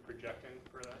you were projecting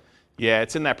for that? Yeah,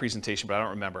 it's in that presentation, but I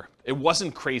don't remember. It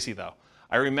wasn't crazy though.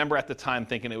 I remember at the time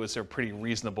thinking it was a pretty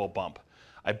reasonable bump.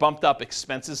 I bumped up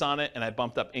expenses on it and I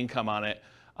bumped up income on it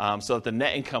so that the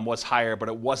net income was higher, but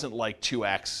it wasn't like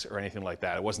 2x or anything like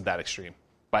that. It wasn't that extreme.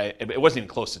 It wasn't even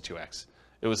close to 2x.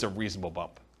 It was a reasonable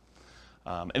bump.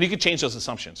 And you could change those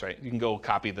assumptions, right? You can go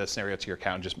copy the scenario to your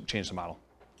account and just change the model.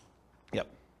 Yep.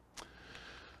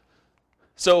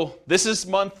 So this is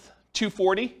month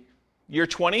 240, year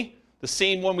 20. The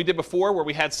same one we did before where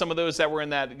we had some of those that were in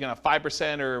that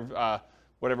 5% or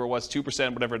whatever it was,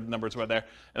 2%, whatever the numbers were there.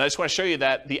 And I just want to show you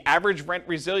that the average rent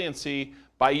resiliency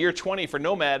by year 20 for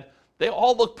Nomad, they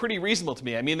all look pretty reasonable to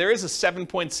me. I mean, there is a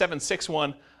 7.76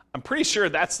 one. I'm pretty sure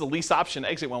that's the lease option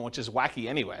exit one, which is wacky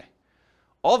anyway.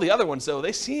 All the other ones, though,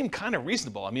 they seem kind of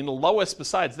reasonable. I mean, the lowest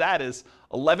besides that is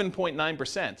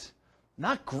 11.9%.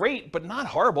 Not great, but not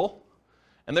horrible.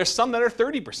 And there's some that are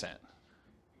 30%.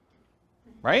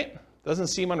 Right? Doesn't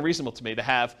seem unreasonable to me to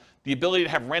have the ability to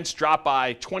have rents drop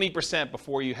by 20%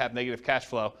 before you have negative cash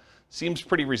flow. Seems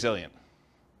pretty resilient.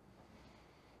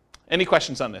 Any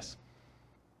questions on this?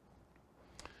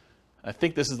 I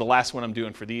think this is the last one I'm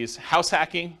doing for these. House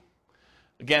hacking.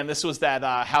 Again, this was that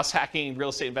house hacking real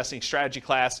estate investing strategy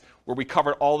class where we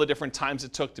covered all the different times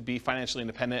it took to be financially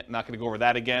independent. I'm not going to go over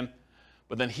that again.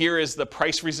 But then here is the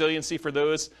price resiliency for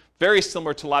those. Very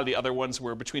similar to a lot of the other ones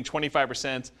where between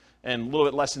 25% and a little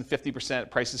bit less than 50%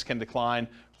 prices can decline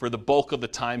for the bulk of the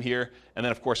time here. And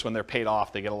then, of course, when they're paid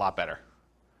off, they get a lot better.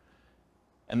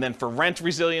 And then for rent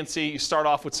resiliency, you start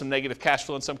off with some negative cash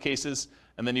flow in some cases,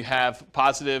 and then you have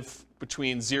positive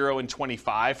between 0 and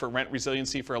 25 for rent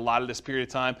resiliency for a lot of this period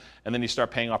of time, and then you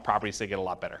start paying off properties, they get a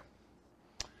lot better.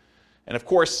 And of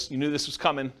course, you knew this was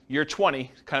coming. Year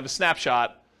 20, kind of a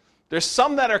snapshot. There's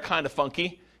some that are kind of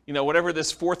funky. Whatever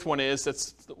this fourth one is,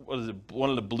 that's one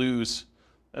of the blues.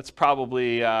 That's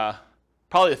probably a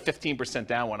 15%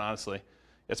 down one, honestly.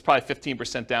 It's probably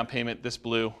 15% down payment, this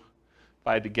blue, if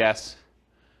I had to guess.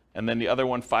 And then the other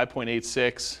one,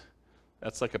 5.86.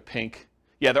 That's like a pink.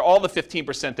 Yeah, they're all the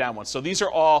 15% down ones. So these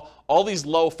are all these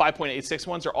low 5.86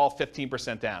 ones are all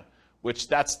 15% down, which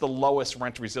that's the lowest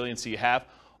rent resiliency you have.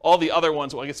 All the other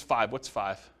ones, well, I guess 5. What's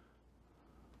 5?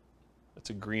 That's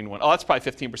a green one. Oh, that's probably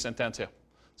 15% down too.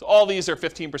 So all these are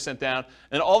 15% down.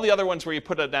 And all the other ones where you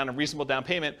put down a reasonable down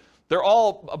payment, they're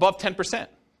all above 10%,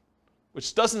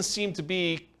 which doesn't seem to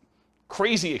be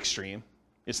crazy extreme.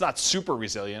 It's not super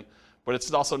resilient, but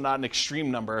it's also not an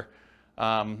extreme number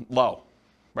low,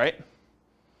 right?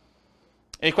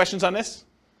 Any questions on this?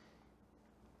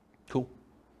 Cool.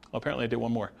 Well, apparently I did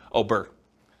one more. Oh, BRRRR.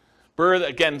 BRRRR,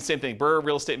 again, same thing. BRRRR,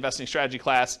 real estate investing strategy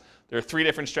class. There are 3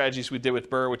 different strategies we did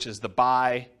with BRRRR, which is the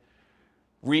buy,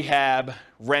 rehab,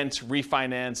 rent,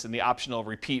 refinance, and the optional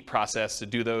repeat process to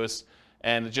do those.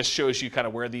 And it just shows you kind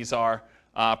of where these are.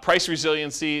 Price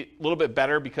resiliency, a little bit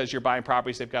better because you're buying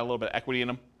properties. They've got a little bit of equity in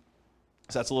them.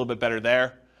 So that's a little bit better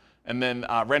there. And then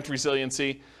rent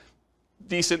resiliency,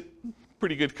 decent,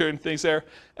 pretty good current things there.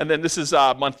 And then this is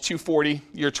month 240,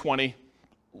 year 20.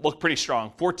 Look pretty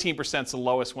strong. 14% is the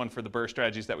lowest one for the BRRRR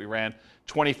strategies that we ran.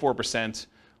 24%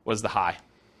 was the high.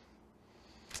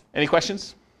 Any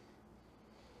questions?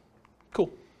 Cool.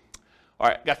 All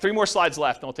right, got 3 more slides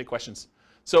left, and we'll take questions.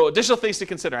 So additional things to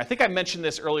consider. I think I mentioned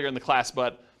this earlier in the class,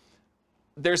 but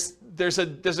there's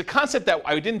a concept that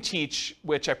I didn't teach,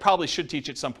 which I probably should teach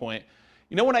at some point.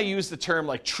 You know when I use the term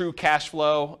like true cash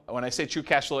flow, when I say true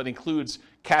cash flow, it includes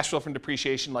cash flow from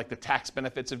depreciation, like the tax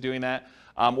benefits of doing that.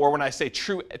 Or when I say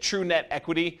true net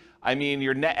equity, I mean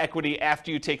your net equity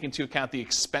after you take into account the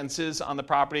expenses on the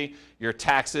property, your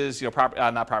taxes,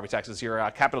 not property taxes, your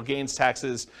capital gains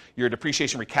taxes, your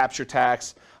depreciation recapture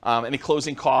tax, any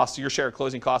closing costs, your share of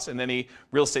closing costs, and any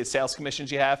real estate sales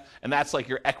commissions you have. And that's like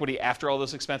your equity after all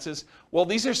those expenses. Well,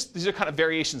 these are kind of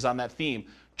variations on that theme.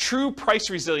 True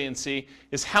price resiliency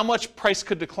is how much price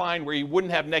could decline where you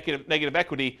wouldn't have negative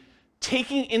equity,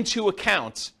 taking into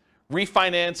account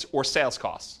refinance or sales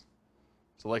costs.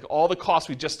 So like all the costs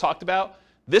we just talked about,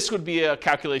 this would be a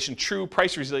calculation. True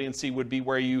price resiliency would be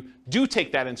where you do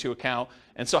take that into account.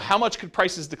 And so how much could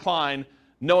prices decline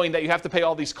knowing that you have to pay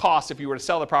all these costs if you were to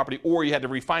sell the property or you had to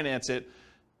refinance it?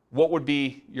 What would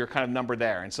be your kind of number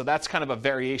there? And so that's kind of a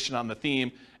variation on the theme.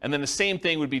 And then the same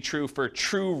thing would be true for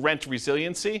true rent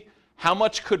resiliency. How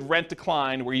much could rent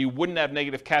decline where you wouldn't have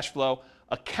negative cash flow,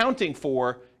 accounting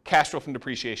for cash flow from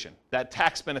depreciation, that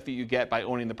tax benefit you get by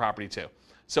owning the property too.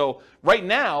 So right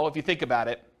now, if you think about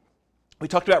it, we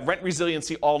talked about rent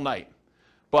resiliency all night.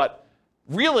 But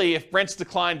really, if rents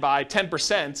declined by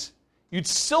 10%, you'd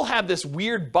still have this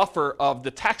weird buffer of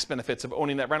the tax benefits of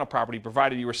owning that rental property,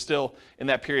 provided you were still in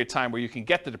that period of time where you can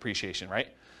get the depreciation, right?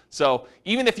 So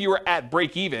even if you were at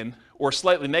break even or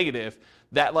slightly negative,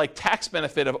 that like tax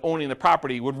benefit of owning the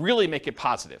property would really make it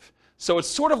positive. So it's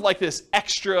sort of like this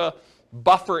extra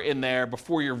buffer in there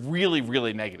before you're really,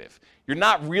 really negative. You're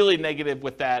not really negative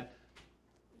with that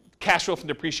cash flow from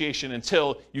depreciation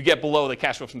until you get below the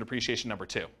cash flow from depreciation number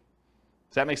 2. Does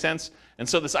that make sense? And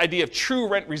so this idea of true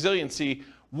rent resiliency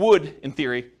would, in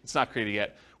theory, it's not created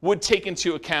yet, would take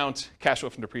into account cash flow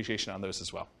from depreciation on those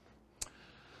as well.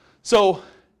 So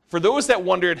for those that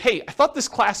wondered, hey, I thought this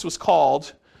class was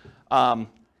called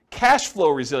cash flow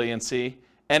resiliency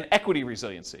and equity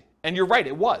resiliency. And you're right,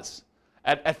 it was.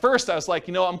 At first, I was like,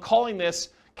 I'm calling this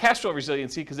cash flow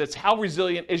resiliency because it's how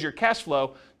resilient is your cash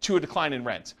flow to a decline in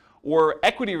rent. Or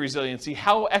equity resiliency,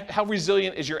 how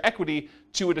resilient is your equity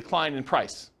to a decline in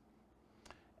price.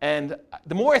 And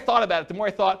the more I thought about it, the more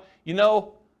I thought,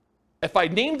 if I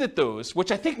named it those,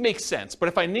 which I think makes sense, but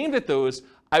if I named it those,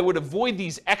 I would avoid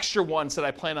these extra ones that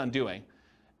I plan on doing.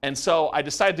 And so I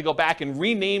decided to go back and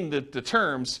rename the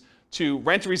terms to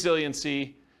rent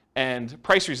resiliency and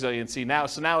price resiliency now.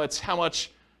 So now it's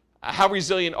how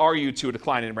resilient are you to a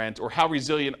decline in rent, or how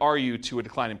resilient are you to a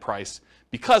decline in price?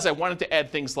 Because I wanted to add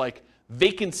things like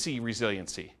vacancy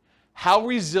resiliency. How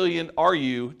resilient are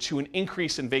you to an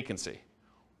increase in vacancy?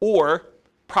 Or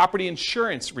property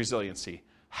insurance resiliency.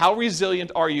 How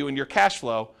resilient are you in your cash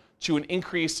flow to an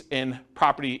increase in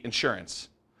property insurance?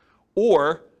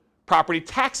 Or property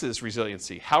taxes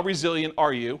resiliency. How resilient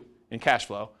are you in cash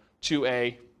flow to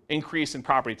an increase in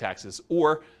property taxes?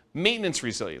 Or maintenance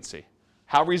resiliency.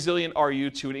 How resilient are you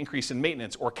to an increase in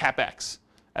maintenance or CapEx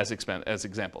as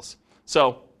examples?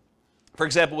 So, for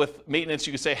example, with maintenance,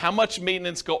 you could say, how much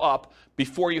maintenance go up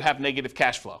before you have negative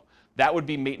cash flow? That would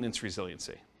be maintenance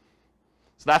resiliency.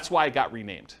 So that's why it got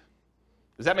renamed.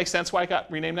 Does that make sense why it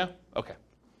got renamed now? Okay.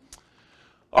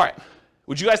 All right.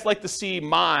 Would you guys like to see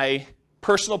my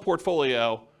personal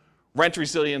portfolio, rent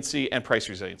resiliency and price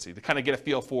resiliency, to kind of get a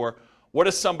feel for what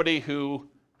is somebody who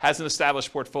has an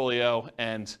established portfolio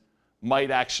and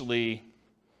might actually,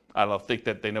 think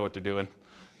that they know what they're doing,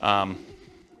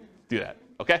 do that,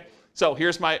 okay? So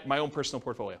here's my own personal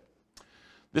portfolio.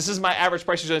 This is my average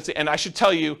price resiliency, and I should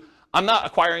tell you, I'm not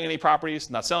acquiring any properties,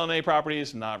 not selling any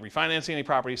properties, not refinancing any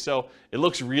properties, so it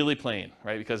looks really plain,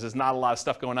 right? Because there's not a lot of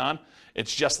stuff going on.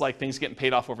 It's just like things getting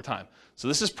paid off over time. So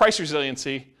this is price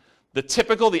resiliency.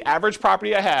 The average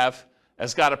property I have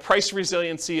has got a price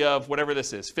resiliency of whatever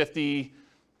this is, 58%,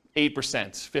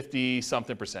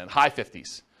 50-something percent, high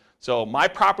 50s. So my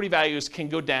property values can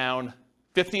go down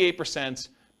 58%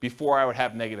 before I would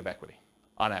have negative equity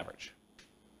on average.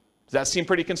 Does that seem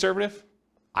pretty conservative?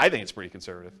 I think it's pretty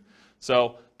conservative.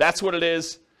 So that's what it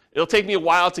is. It'll take me a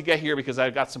while to get here because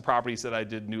I've got some properties that I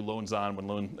did new loans on when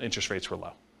loan interest rates were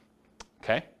low.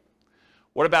 Okay?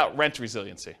 What about rent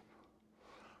resiliency?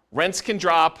 Rents can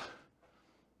drop,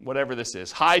 whatever this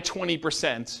is, high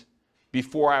 20%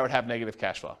 before I would have negative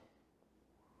cash flow.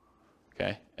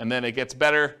 Okay? And then it gets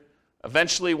better.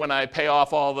 Eventually, when I pay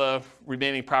off all the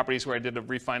remaining properties where I did a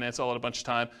refinance all at a bunch of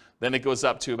time, then it goes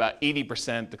up to about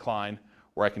 80% decline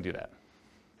where I can do that.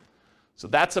 So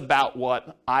that's about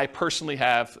what I personally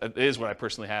have, it is what I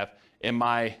personally have in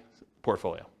my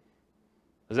portfolio.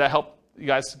 Does that help you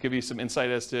guys, give you some insight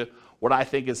as to what I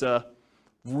think is a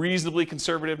reasonably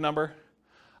conservative number?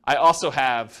 I also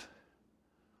have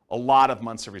a lot of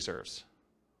months of reserves,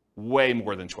 way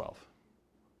more than 12.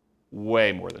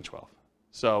 Way more than 12.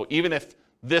 So even if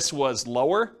this was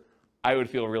lower, I would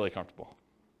feel really comfortable.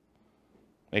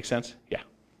 Make sense? Yeah.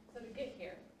 So to get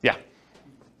here, Yeah.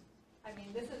 I mean,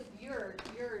 this is your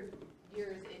years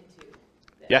into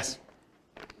this. Yes.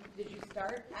 Did you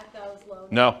start at those low?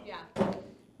 No. Yeah.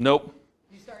 Nope.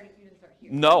 You didn't start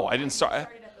here. No, I didn't start. You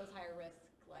started at those higher risk,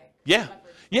 like. Yeah. leverage.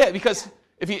 Yeah, because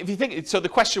if you think, so the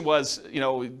question was, you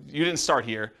didn't start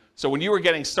here. So when you were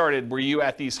getting started, were you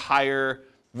at these higher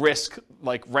risk,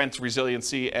 like rent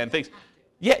resiliency and things?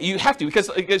 Yeah, you have to, because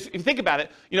if you think about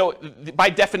it, by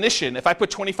definition, if I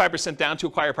put 25% down to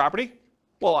acquire property,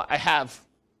 well, I have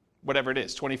whatever it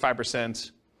is,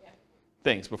 25%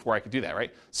 things before I could do that,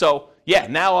 right? So yeah,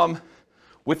 now I'm,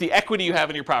 with the equity you have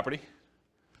in your property,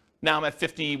 now I'm at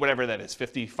 50, whatever that is,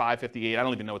 55, 58, I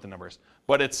don't even know what the number is,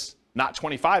 but it's not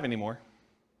 25 anymore,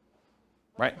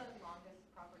 right? What's the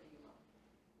longest property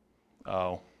you own?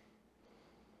 Oh,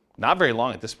 not very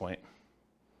long at this point.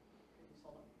 You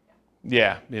sold them,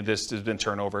 Yeah, this has been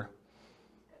turnover.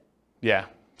 Yeah,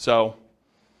 so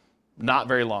not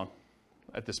very long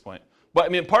at this point. But I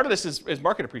mean, part of this is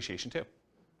market appreciation too,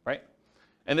 right?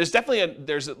 And there's definitely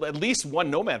there's at least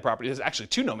one nomad property. There's actually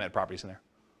 2 nomad properties in there.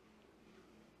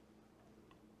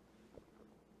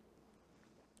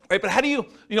 Right, but how do you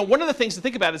one of the things to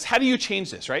think about is how do you change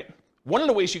this, right? One of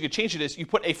the ways you could change it is you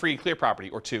put a free and clear property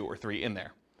or 2 or 3 in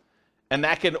there. And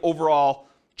that can overall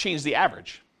change the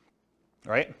average,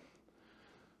 right?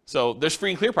 So there's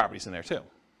free and clear properties in there too.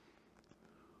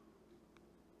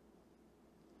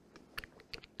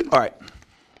 All right.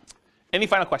 Any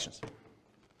final questions?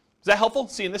 Is that helpful,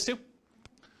 seeing this too?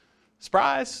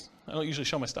 Surprise. I don't usually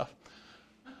show my stuff.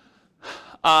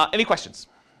 Any questions?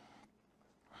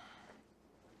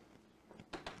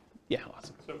 Yeah,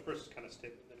 awesome. So first kind of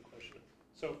statement, then question.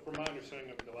 So from my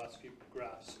understanding of the last few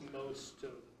graphs, most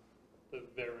of the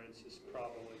variance is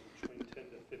probably between 10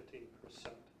 to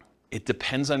 15%. It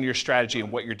depends on your strategy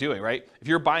and what you're doing, right? If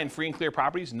you're buying free and clear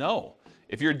properties, no.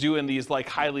 If you're doing these like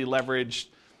highly leveraged,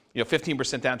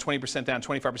 15% down, 20% down,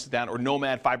 25% down, or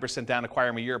Nomad 5% down, acquire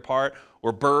them a year apart,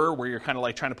 or Burr, where you're kind of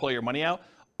like trying to pull your money out,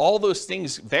 all those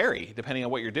things vary depending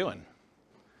on what you're doing.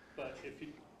 But if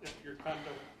you're kind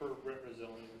of for rent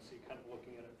resiliency, kind of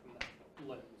looking at it from that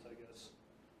lens, I guess.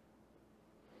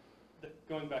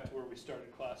 Going back to where we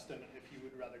started class, then if you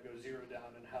would rather go 0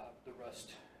 down and have the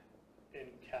rest in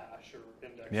cash or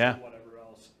index or whatever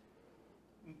else,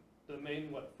 the main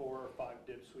 4 or 5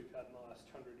 dips we've had in the last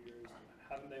 100 years,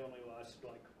 haven't they only lasted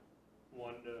like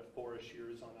 1 to 4-ish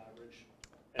years on average?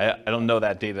 I don't know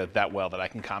that data that well that I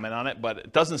can comment on it, but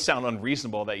it doesn't sound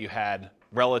unreasonable that you had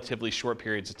relatively short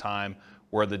periods of time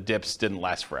where the dips didn't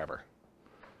last forever.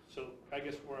 So I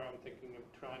guess where I'm thinking of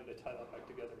trying to tie that back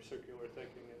together, circular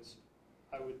thinking, is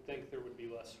I would think there would be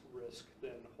less risk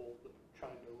than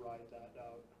trying to ride that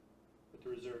out with the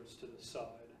reserves to the side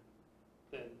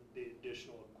than the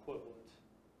additional equivalent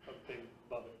of being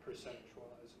above it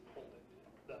percentage-wise and holding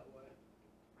it that way.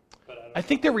 But I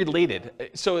think they're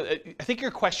related. So I think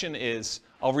your question is,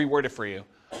 I'll reword it for you.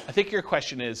 I think your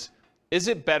question is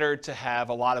it better to have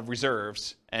a lot of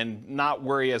reserves and not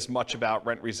worry as much about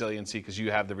rent resiliency because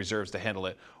you have the reserves to handle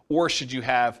it? Or should you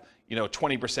have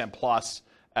 20% plus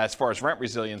as far as rent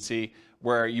resiliency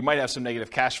where you might have some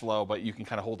negative cash flow, but you can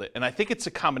kind of hold it? And I think it's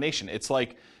a combination. It's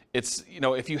like,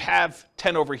 if you have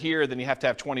 10 over here, then you have to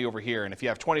have 20 over here. And if you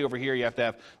have 20 over here, you have to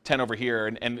have 10 over here.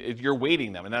 And you're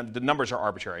weighting them. And the numbers are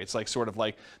arbitrary. It's like sort of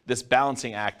like this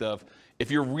balancing act of, if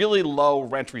you're really low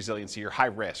rent resiliency, you're high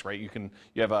risk, right? You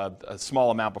have a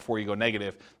small amount before you go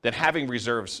negative, then having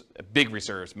reserves, big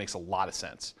reserves, makes a lot of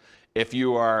sense. If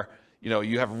you are,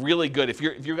 you have really good, if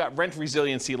you've got rent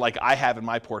resiliency like I have in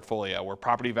my portfolio, where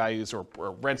property values or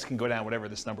rents can go down, whatever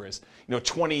this number is,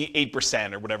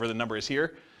 28% or whatever the number is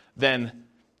here, then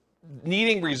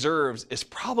needing reserves is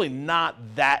probably not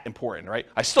that important, right?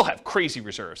 I still have crazy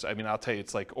reserves. I mean, I'll tell you,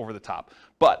 it's like over the top.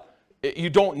 But you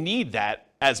don't need that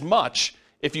as much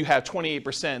if you have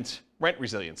 28% rent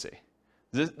resiliency.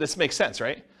 This makes sense,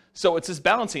 right? So it's this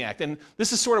balancing act. And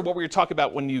this is sort of what we were talking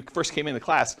about when you first came into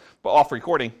class, but off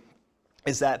recording,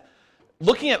 is that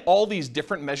looking at all these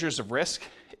different measures of risk,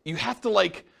 you have to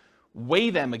like weigh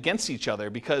them against each other,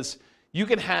 because you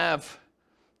can have,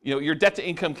 your debt to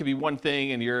income can be one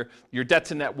thing, and your debt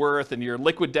to net worth, and your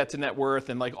liquid debt to net worth,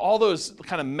 and like all those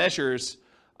kind of measures,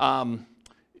 debt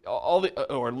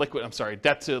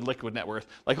to liquid net worth,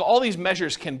 like all these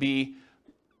measures can be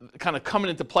kind of coming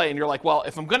into play, and you're like, well,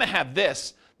 if I'm going to have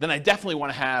this, then I definitely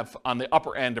want to have on the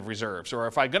upper end of reserves. Or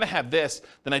if I'm going to have this,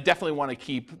 then I definitely want to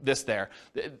keep this there.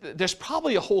 There's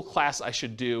probably a whole class I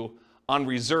should do on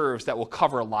reserves that will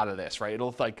cover a lot of this, right?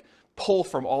 It'll like pull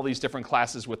from all these different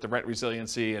classes with the rent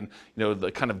resiliency and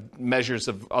the kind of measures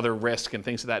of other risk and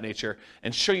things of that nature,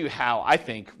 and show you how I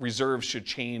think reserves should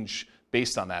change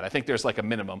based on that. I think there's like a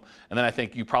minimum, and then I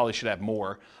think you probably should have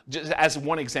more. Just as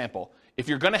one example, if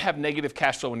you're going to have negative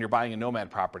cash flow when you're buying a nomad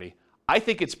property, I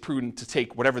think it's prudent to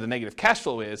take whatever the negative cash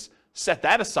flow is, set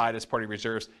that aside as part of your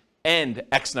reserves, and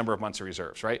X number of months of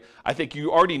reserves, right? I think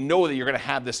you already know that you're going to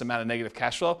have this amount of negative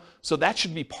cash flow, so that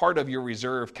should be part of your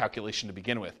reserve calculation to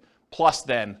begin with, plus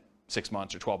then 6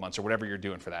 months or 12 months or whatever you're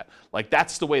doing for that. Like,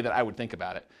 that's the way that I would think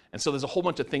about it. And so there's a whole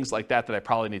bunch of things like that that I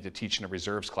probably need to teach in a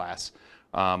reserves class,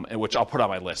 and which I'll put on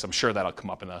my list. I'm sure that'll come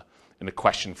up in a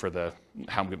question for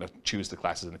how I'm going to choose the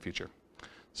classes in the future.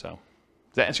 So,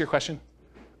 does that answer your question?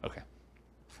 Okay.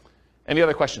 Any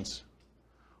other questions?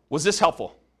 Was this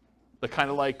helpful? The kind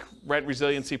of like rent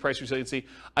resiliency, price resiliency.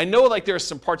 I know like there's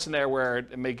some parts in there where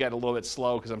it may get a little bit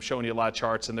slow because I'm showing you a lot of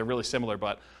charts and they're really similar,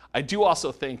 but I do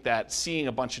also think that seeing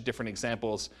a bunch of different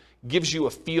examples gives you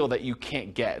a feel that you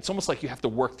can't get. It's almost like you have to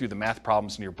work through the math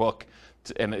problems in your book,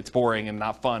 and it's boring and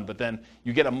not fun, but then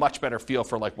you get a much better feel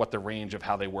for like what the range of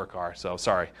how they work are. So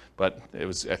sorry, but I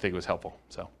think it was helpful.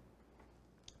 So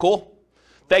cool.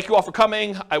 Thank you all for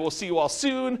coming. I will see you all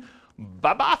soon.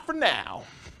 Bye-bye for now.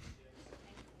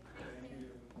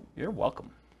 You're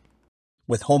welcome.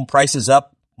 With home prices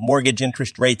up, mortgage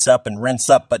interest rates up, and rents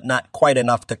up, but not quite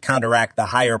enough to counteract the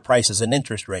higher prices and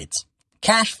interest rates,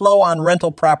 cash flow on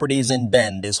rental properties in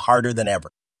Bend is harder than ever.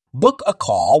 Book a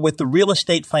call with the Real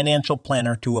Estate Financial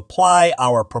Planner to apply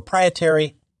our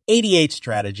proprietary 88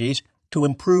 strategies to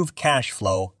improve cash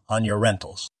flow on your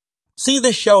rentals. See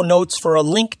the show notes for a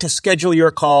link to schedule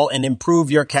your call and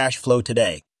improve your cash flow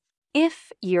today.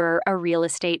 If you're a real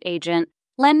estate agent,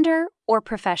 lender, or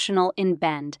professional in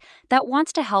Bend that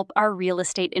wants to help our real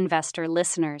estate investor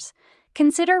listeners,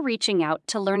 consider reaching out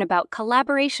to learn about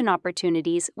collaboration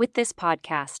opportunities with this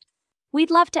podcast.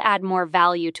 We'd love to add more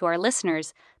value to our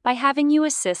listeners by having you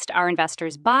assist our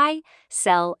investors buy,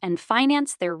 sell, and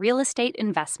finance their real estate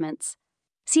investments.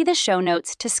 See the show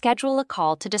notes to schedule a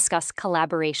call to discuss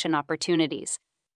collaboration opportunities.